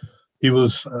 He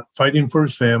was fighting for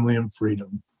his family and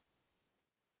freedom.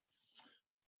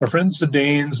 Our friends, the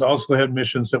Danes, also had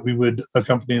missions that we would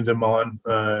accompany them on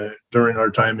during our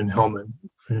time in Helmand,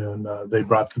 and they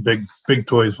brought the big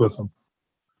toys with them.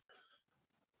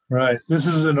 Right. This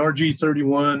is an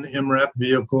RG-31 MRAP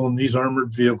vehicle, and these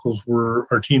armored vehicles were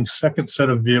our team's second set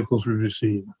of vehicles we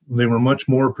received. They were much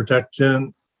more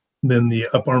protected than the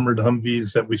up-armored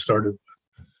Humvees that we started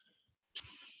with.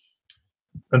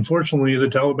 Unfortunately, the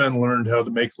Taliban learned how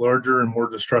to make larger and more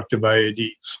destructive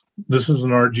IEDs. This is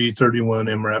an RG-31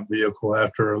 MRAP vehicle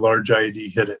after a large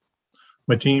IED hit it.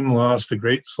 My team lost a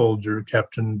great soldier,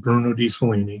 Captain Bruno Di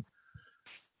Salini,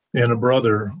 and a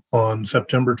brother on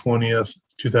September 20th,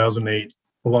 2008,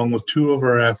 along with 2 of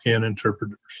our Afghan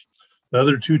interpreters. The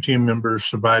other 2 team members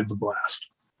survived the blast.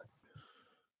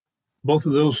 Both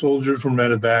of those soldiers were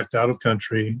medevaced out of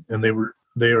country, and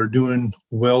they are doing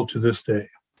well to this day.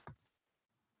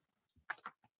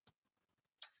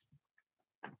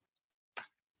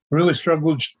 I really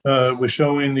struggled with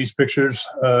showing these pictures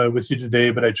with you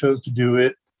today, but I chose to do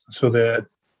it so that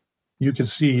you can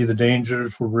see the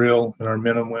dangers were real, and our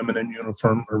men and women in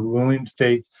uniform are willing to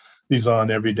take these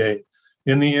on every day.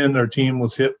 In the end, our team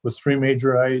was hit with 3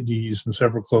 major IEDs and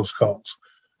several close calls.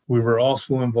 We were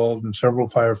also involved in several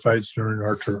firefights during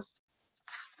our tour.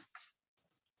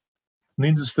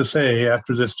 Needless to say,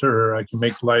 after this tour, I can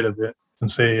make light of it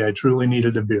and say I truly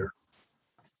needed a beer.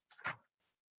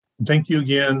 And thank you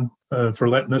again for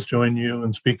letting us join you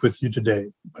and speak with you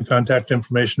today. My contact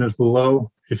information is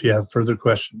below if you have further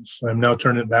questions. I'm now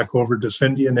turning it back over to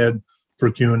Cindy and Ed for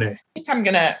Q&A. I think I'm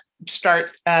going to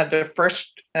start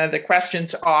the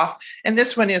questions off. And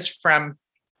this one is from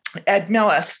Ed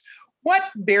Millis. What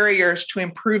barriers to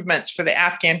improvements for the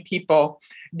Afghan people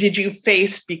did you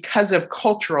face because of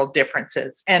cultural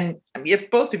differences? And if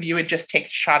both of you would just take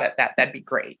a shot at that, that'd be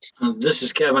great. This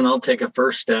is Kevin. I'll take a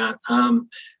first stab.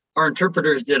 Our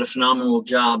interpreters did a phenomenal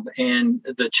job, and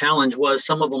the challenge was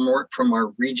some of them weren't from our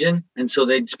region, and so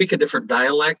they'd speak a different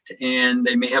dialect, and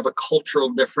they may have a cultural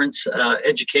difference.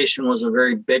 Education was a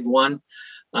very big one.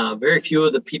 Very few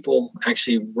of the people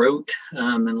actually wrote,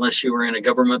 unless you were in a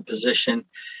government position,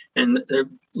 and the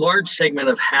large segment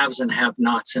of haves and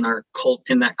have-nots in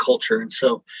that culture, and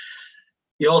so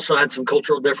you also had some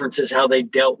cultural differences how they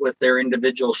dealt with their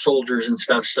individual soldiers and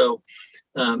stuff. So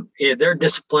their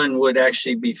discipline would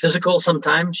actually be physical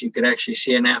sometimes. You could actually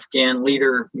see an Afghan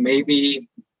leader maybe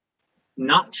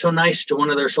not so nice to one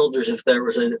of their soldiers if there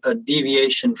was a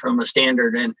deviation from a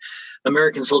standard. And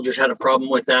American soldiers had a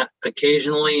problem with that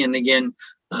occasionally. And again,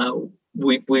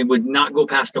 we would not go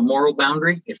past a moral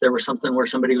boundary. If there was something where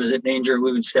somebody was in danger,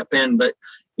 we would step in. But,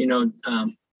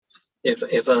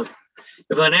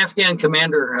 if an Afghan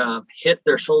commander hit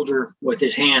their soldier with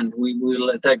his hand, we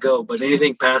let that go. But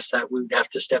anything past that, we would have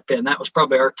to step in. That was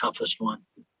probably our toughest one.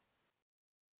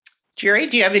 Jerry,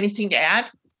 do you have anything to add?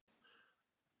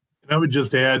 I would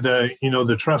just add,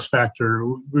 the trust factor.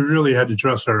 We really had to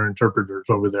trust our interpreters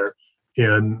over there.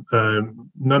 And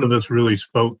none of us really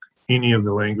spoke any of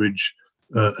the language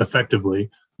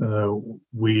effectively.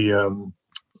 We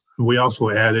also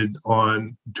added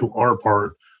on to our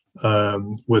part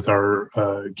with our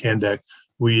CANDEC,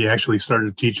 we actually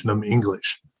started teaching them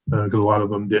English because a lot of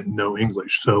them didn't know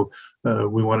English. So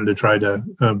we wanted to try to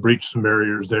breach some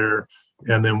barriers there.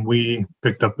 And then we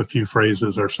picked up a few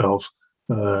phrases ourselves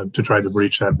to try to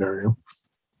breach that barrier.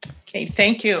 Okay,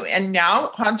 thank you. And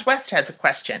now Hans West has a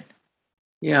question.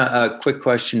 Yeah, a quick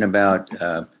question about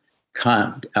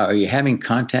are you having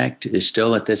contact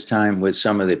still at this time with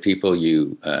some of the people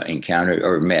you encountered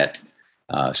or met?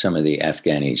 Some of the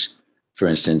Afghanis, for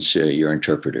instance, your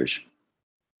interpreters?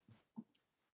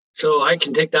 So I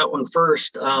can take that one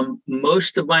first.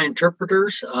 Most of my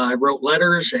interpreters, I wrote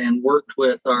letters and worked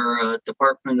with our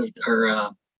Department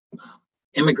of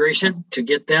Immigration to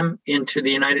get them into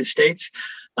the United States.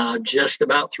 Just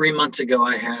about 3 months ago,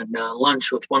 I had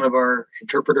lunch with one of our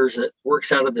interpreters that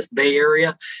works out of this Bay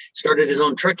Area, started his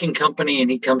own trucking company, and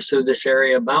he comes through this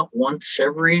area about once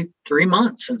every 3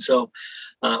 months. And so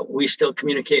we still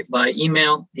communicate by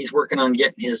email. He's working on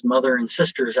getting his mother and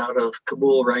sisters out of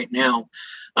Kabul right now.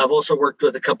 I've also worked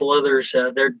with a couple others.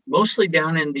 They're mostly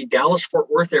down in the Dallas-Fort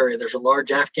Worth area. There's a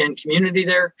large Afghan community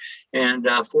there, and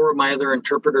 4 of my other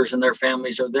interpreters and their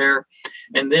families are there.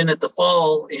 And then at the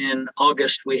fall in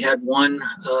August, we had one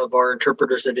of our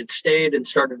interpreters that had stayed and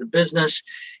started a business,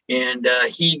 and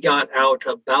he got out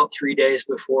about 3 days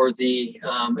before the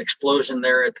explosion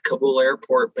there at the Kabul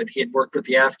airport, but he had worked with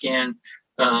the Afghan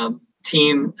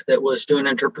team that was doing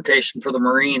interpretation for the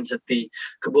Marines at the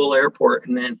Kabul airport.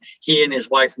 And then he and his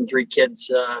wife and 3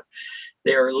 kids,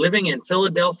 they are living in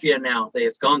Philadelphia now. They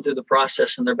have gone through the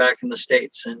process and they're back in the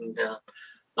States. And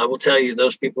I will tell you,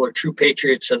 those people are true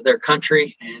patriots of their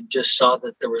country and just saw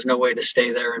that there was no way to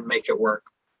stay there and make it work.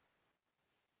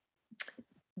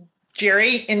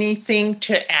 Jerry, anything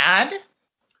to add?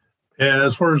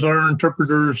 As far as our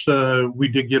interpreters, we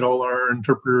did get all our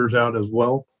interpreters out as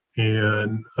well.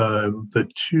 And the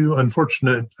 2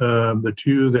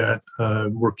 that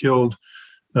were killed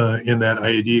in that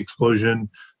IED explosion,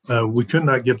 we could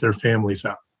not get their families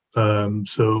out.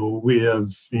 So we have,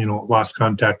 lost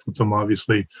contact with them,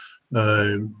 obviously.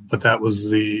 But that was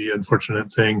the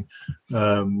unfortunate thing.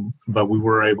 But we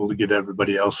were able to get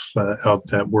everybody else out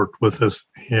that worked with us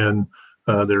and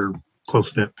their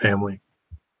close-knit family.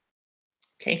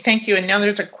 Okay, thank you. And now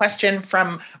there's a question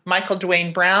from Michael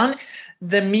Dwayne Brown.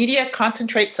 The media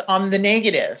concentrates on the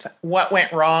negative. What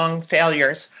went wrong?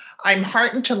 Failures. I'm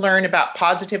heartened to learn about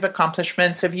positive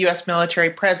accomplishments of U.S. military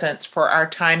presence for our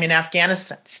time in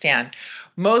Afghanistan.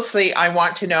 Mostly, I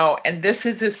want to know, and this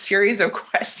is a series of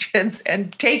questions,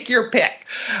 and take your pick.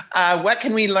 What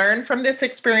can we learn from this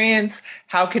experience?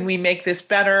 How can we make this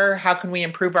better? How can we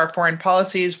improve our foreign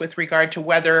policies with regard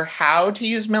to how to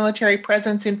use military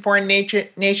presence in foreign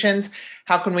nations?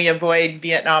 How can we avoid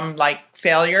Vietnam-like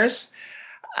failures?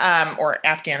 Or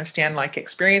Afghanistan-like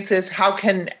experiences? How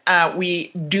can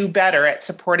we do better at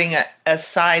supporting a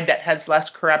side that has less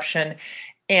corruption?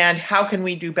 And how can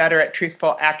we do better at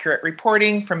truthful, accurate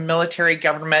reporting from military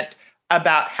government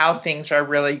about how things are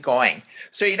really going?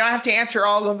 So you don't have to answer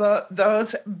all of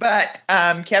those, but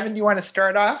Kevin, do you want to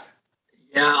start off?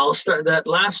 Yeah, I'll start that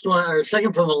last one, or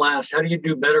second from the last. How do you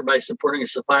do better by supporting a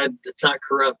side that's not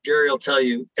corrupt? Jerry will tell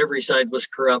you every side was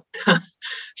corrupt.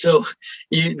 So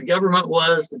the government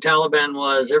was, the Taliban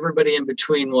was, everybody in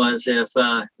between was.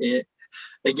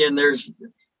 Again, there's,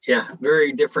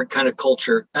 very different kind of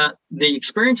culture. The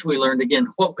experience we learned, again,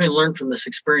 what we learned from this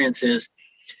experience is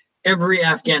every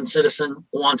Afghan citizen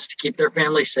wants to keep their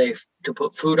family safe, to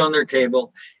put food on their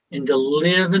table, and to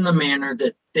live in the manner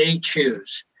that they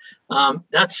choose.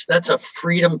 That's a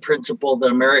freedom principle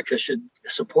that America should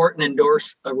support and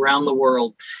endorse around the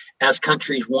world as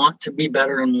countries want to be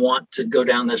better and want to go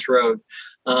down this road.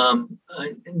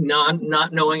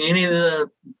 Not knowing any of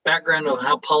the background of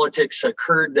how politics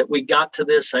occurred that we got to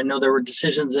this. I know there were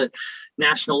decisions at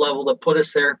national level that put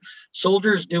us there.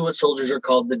 Soldiers do what soldiers are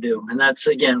called to do. And that's,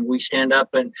 again, we stand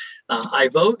up and I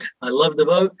vote. I love to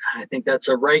vote. I think that's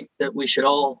a right that we should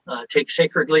all take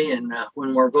sacredly. And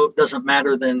when our vote doesn't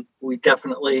matter, then we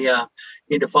definitely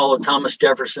need to follow Thomas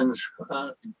Jefferson's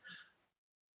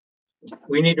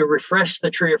we need to refresh the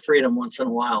tree of freedom once in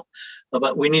a while,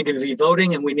 but we need to be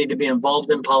voting and we need to be involved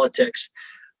in politics.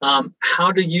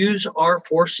 How to use our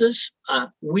forces.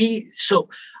 So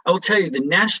I will tell you, the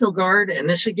National Guard, and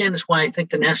this again is why I think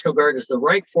the National Guard is the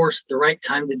right force at the right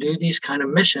time to do these kind of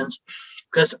missions,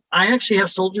 because I actually have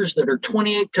soldiers that are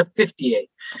 28 to 58.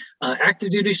 Active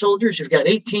duty soldiers, you've got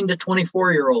 18 to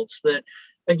 24-year-olds that,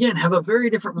 again, have a very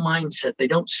different mindset. They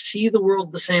don't see the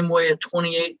world the same way a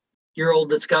 28-year-old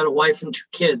that's got a wife and 2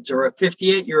 kids, or a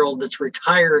 58-year-old that's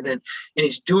retired and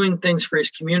he's doing things for his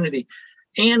community.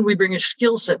 And we bring a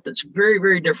skill set that's very,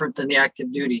 very different than the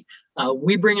active duty.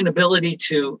 We bring an ability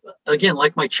to, again,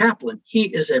 like my chaplain, he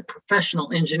is a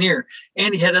professional engineer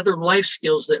and he had other life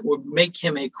skills that would make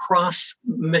him a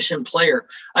cross-mission player.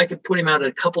 I could put him out at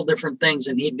a couple different things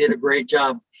and he did a great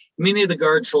job. Many of the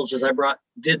Guard soldiers I brought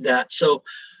did that. So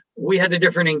we had a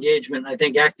different engagement. I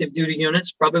think active duty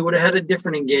units probably would have had a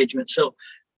different engagement. So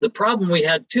the problem we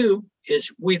had too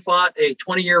is we fought a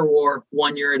 20-year war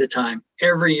 1 year at a time.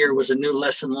 Every year was a new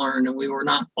lesson learned, and we were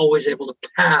not always able to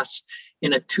pass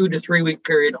in a 2 to 3 week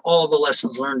period all the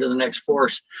lessons learned to the next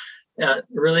force.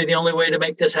 Really, the only way to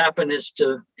make this happen is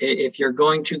to, if you're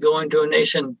going to go into a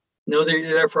nation, know that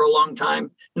you're there for a long time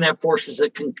and have forces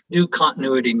that can do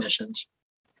continuity missions.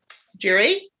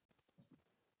 Jerry?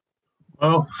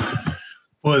 Oh,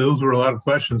 boy, those were a lot of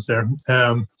questions there.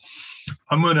 I'm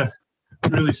going to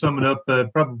really sum it up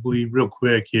probably real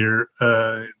quick here.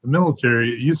 The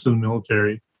military, use of the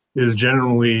military is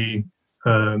generally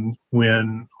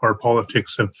when our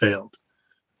politics have failed.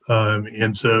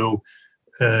 And so,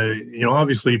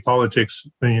 obviously politics,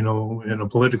 and a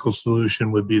political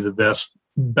solution would be the best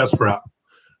route.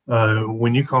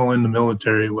 When you call in the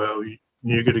military, well,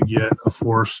 you're going to get a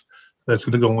force that's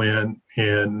going to go in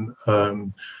and,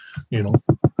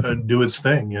 do its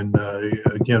thing. And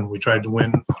again, we tried to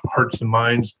win hearts and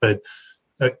minds, but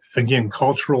again,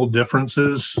 cultural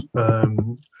differences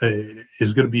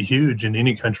is going to be huge in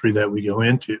any country that we go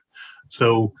into.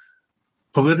 So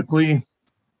politically,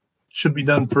 should be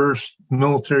done first.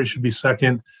 Military should be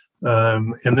second.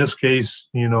 In this case,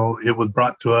 it was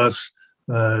brought to us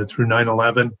through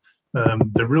 9/11.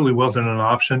 There really wasn't an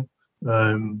option.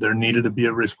 There needed to be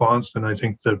a response, and I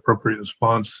think the appropriate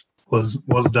response was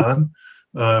done.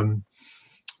 We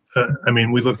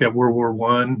look at World War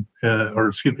World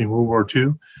War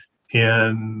II,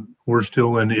 and we're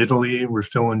still in Italy, we're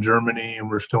still in Germany, and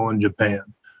we're still in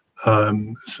Japan.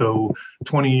 So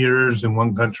 20 years in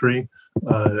one country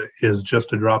is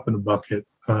just a drop in the bucket.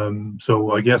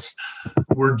 So I guess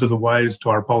words of the wise to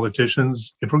our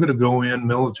politicians: if we're going to go in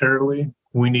militarily,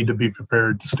 we need to be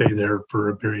prepared to stay there for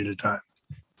a period of time.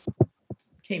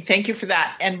 Okay, thank you for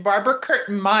that. And Barbara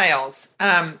Curtin-Miles,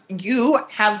 you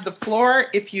have the floor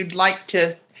if you'd like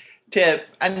to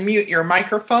unmute your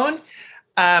microphone.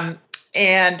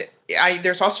 And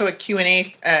there's also a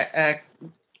Q&A, a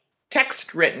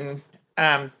text-written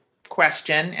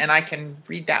question, and I can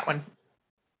read that one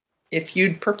if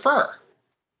you'd prefer.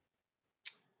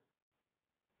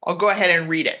 I'll go ahead and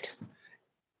read it.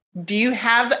 Do you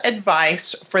have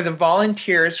advice for the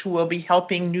volunteers who will be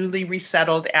helping newly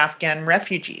resettled Afghan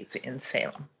refugees in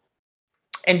Salem?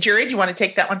 And Jerry, do you want to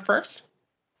take that one first?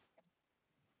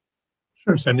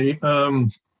 Sure, Cindy.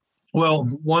 Well,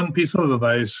 one piece of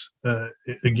advice,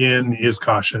 again, is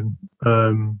caution.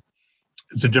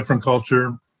 It's a different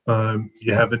culture.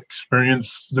 You haven't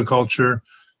experienced the culture.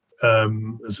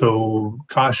 So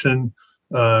caution.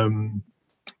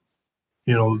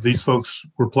 These folks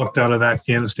were plucked out of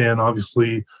Afghanistan,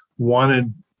 obviously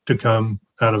wanted to come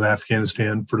out of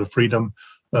Afghanistan for the freedom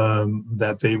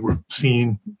that they were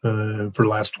seeing for the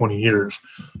last 20 years.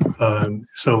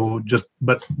 So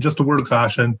just a word of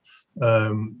caution.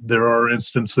 There are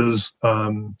instances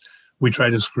we try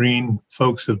to screen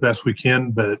folks as best we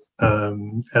can, but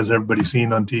as everybody's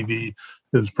seen on TV,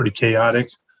 it was pretty chaotic.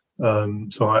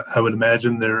 So I would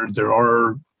imagine there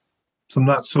are some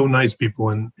not so nice people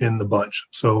in the bunch.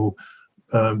 So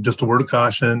just a word of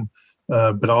caution,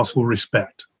 but also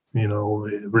respect.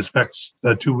 Respect's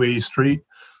a two-way street.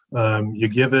 You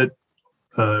give it,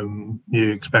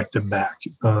 you expect it back.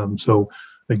 So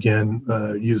again,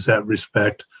 use that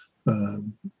respect.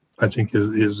 I think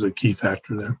is a key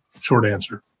factor there. Short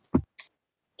answer.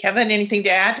 Kevin, anything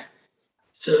to add?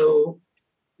 So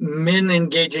men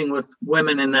engaging with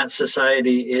women in that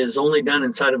society is only done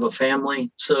inside of a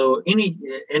family. So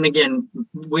and again,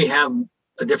 we have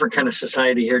a different kind of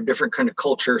society here, different kind of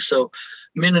culture. So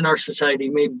men in our society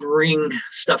may bring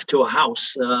stuff to a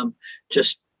house.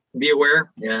 Just be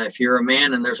aware. If you're a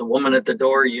man and there's a woman at the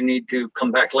door, you need to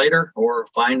come back later or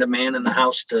find a man in the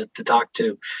house to talk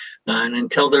to. And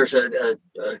until there's a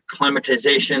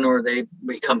acclimatization or they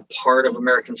become part of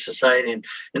American society,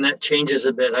 and that changes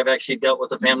a bit. I've actually dealt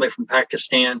with a family from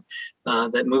Pakistan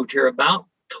that moved here about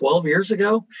 12 years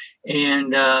ago.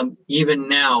 And even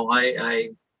now, I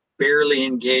barely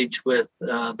engage with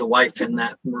the wife in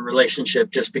that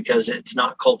relationship just because it's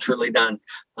not culturally done.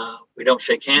 We don't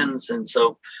shake hands. And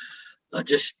so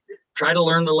just try to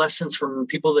learn the lessons from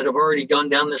people that have already gone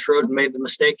down this road and made the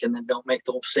mistake, and then don't make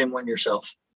the same one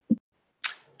yourself.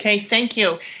 Okay, thank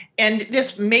you. And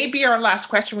this may be our last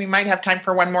question. We might have time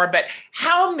for one more, but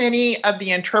how many of the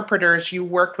interpreters you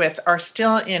worked with are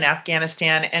still in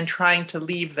Afghanistan and trying to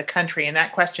leave the country? And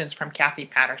that question's from Kathy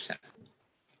Patterson.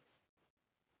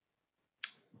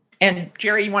 And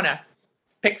Jerry, you want to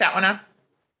pick that one up?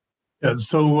 Yeah,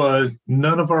 so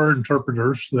none of our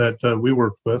interpreters that we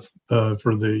worked with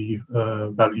for the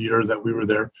about a year that we were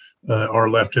there are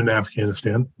left in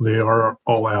Afghanistan. They are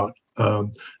all out.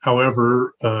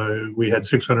 However, we had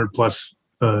 600 plus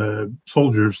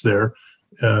soldiers there,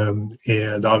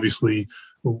 and obviously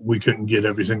we couldn't get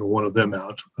every single one of them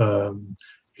out.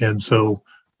 And so,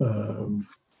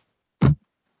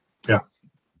 yeah.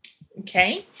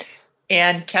 Okay.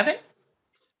 And Kevin?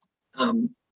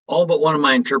 all but one of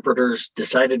my interpreters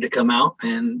decided to come out.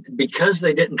 And because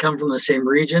they didn't come from the same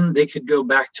region, they could go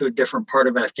back to a different part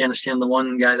of Afghanistan. The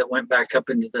one guy that went back up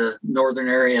into the northern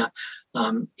area,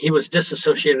 he was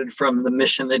disassociated from the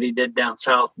mission that he did down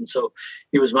south. And so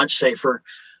he was much safer.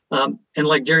 And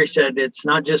like Jerry said, it's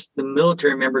not just the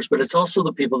military members, but it's also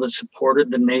the people that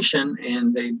supported the nation,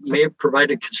 and they may have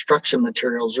provided construction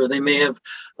materials, or they may have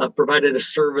provided a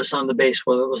service on the base,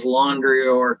 whether it was laundry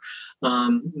or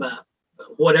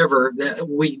whatever.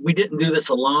 We didn't do this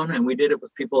alone, and we did it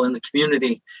with people in the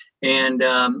community. And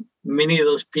many of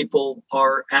those people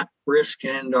are at risk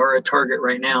and are a target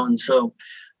right now. And so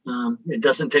it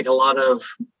doesn't take a lot of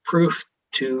proof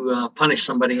to punish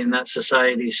somebody in that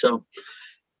society. So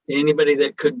anybody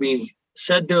that could be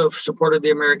said to have supported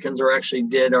the Americans or actually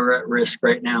did are at risk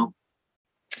right now.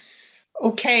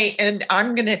 Okay, and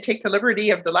I'm going to take the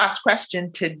liberty of the last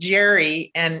question to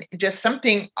Jerry, and just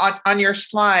something on your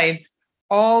slides,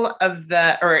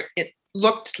 it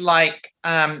looked like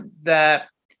the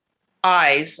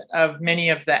eyes of many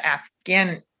of the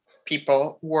Afghan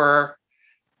people were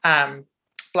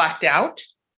blacked out.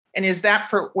 And was that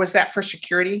for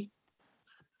security?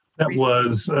 That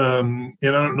was, and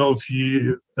I don't know if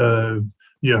you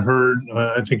heard,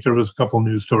 I think there was a couple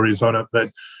news stories on it,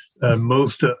 but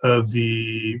most of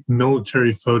the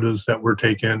military photos that were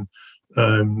taken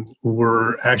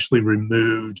were actually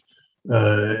removed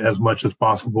as much as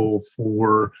possible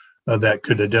for that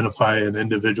could identify an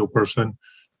individual person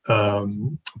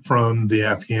from the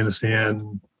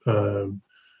Afghanistan,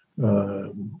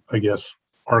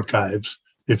 archives,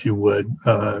 if you would,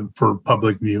 for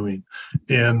public viewing.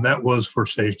 And that was for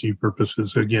safety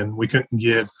purposes. Again, we couldn't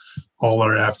get all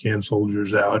our Afghan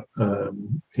soldiers out.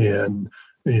 It's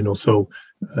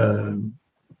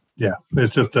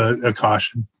just a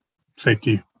caution,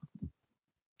 safety.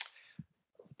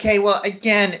 Okay, well,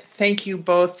 again, thank you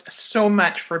both so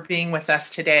much for being with us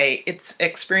today. It's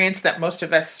experience that most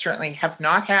of us certainly have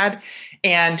not had,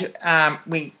 and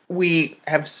we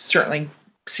have certainly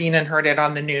seen and heard it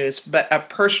on the news, but a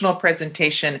personal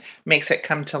presentation makes it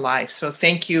come to life. So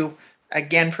thank you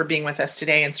again for being with us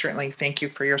today, and certainly thank you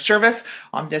for your service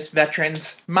on this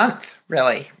Veterans Month,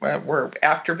 really. We're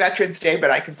after Veterans Day, but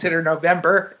I consider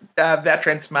November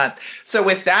Veterans Month. So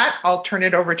with that, I'll turn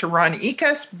it over to Ron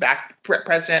Ikas,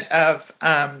 president of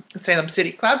Salem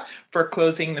City Club, for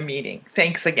closing the meeting.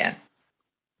 Thanks again.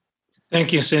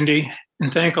 Thank you, Cindy,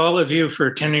 and thank all of you for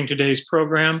attending today's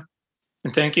program.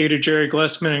 And thank you to Jerry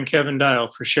Glesmann and Kevin Dial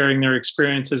for sharing their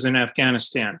experiences in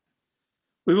Afghanistan.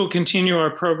 We will continue our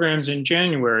programs in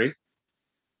January.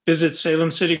 Visit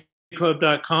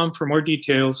salemcityclub.com for more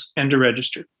details and to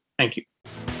register. Thank you.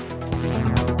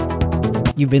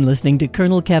 You've been listening to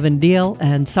Colonel Kevin Deal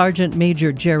and Sergeant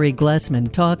Major Jerry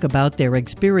Glesmann talk about their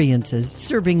experiences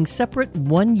serving separate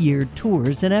one-year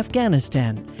tours in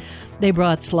Afghanistan. They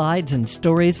brought slides and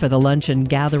stories for the luncheon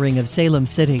gathering of Salem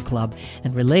City Club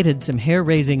and related some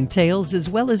hair-raising tales as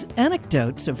well as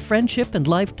anecdotes of friendship and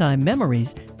lifetime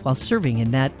memories while serving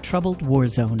in that troubled war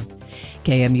zone.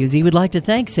 KMUZ would like to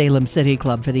thank Salem City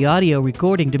Club for the audio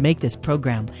recording to make this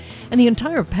program, and the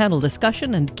entire panel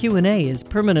discussion and Q&A is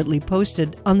permanently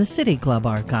posted on the City Club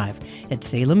archive at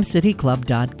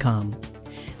salemcityclub.com.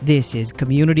 This is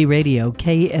Community Radio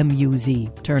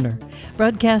KMUZ, Turner,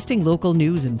 broadcasting local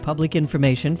news and public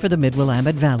information for the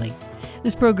Mid-Willamette Valley.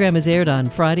 This program is aired on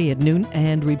Friday at noon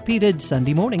and repeated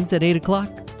Sunday mornings at 8 o'clock.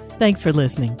 Thanks for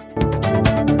listening.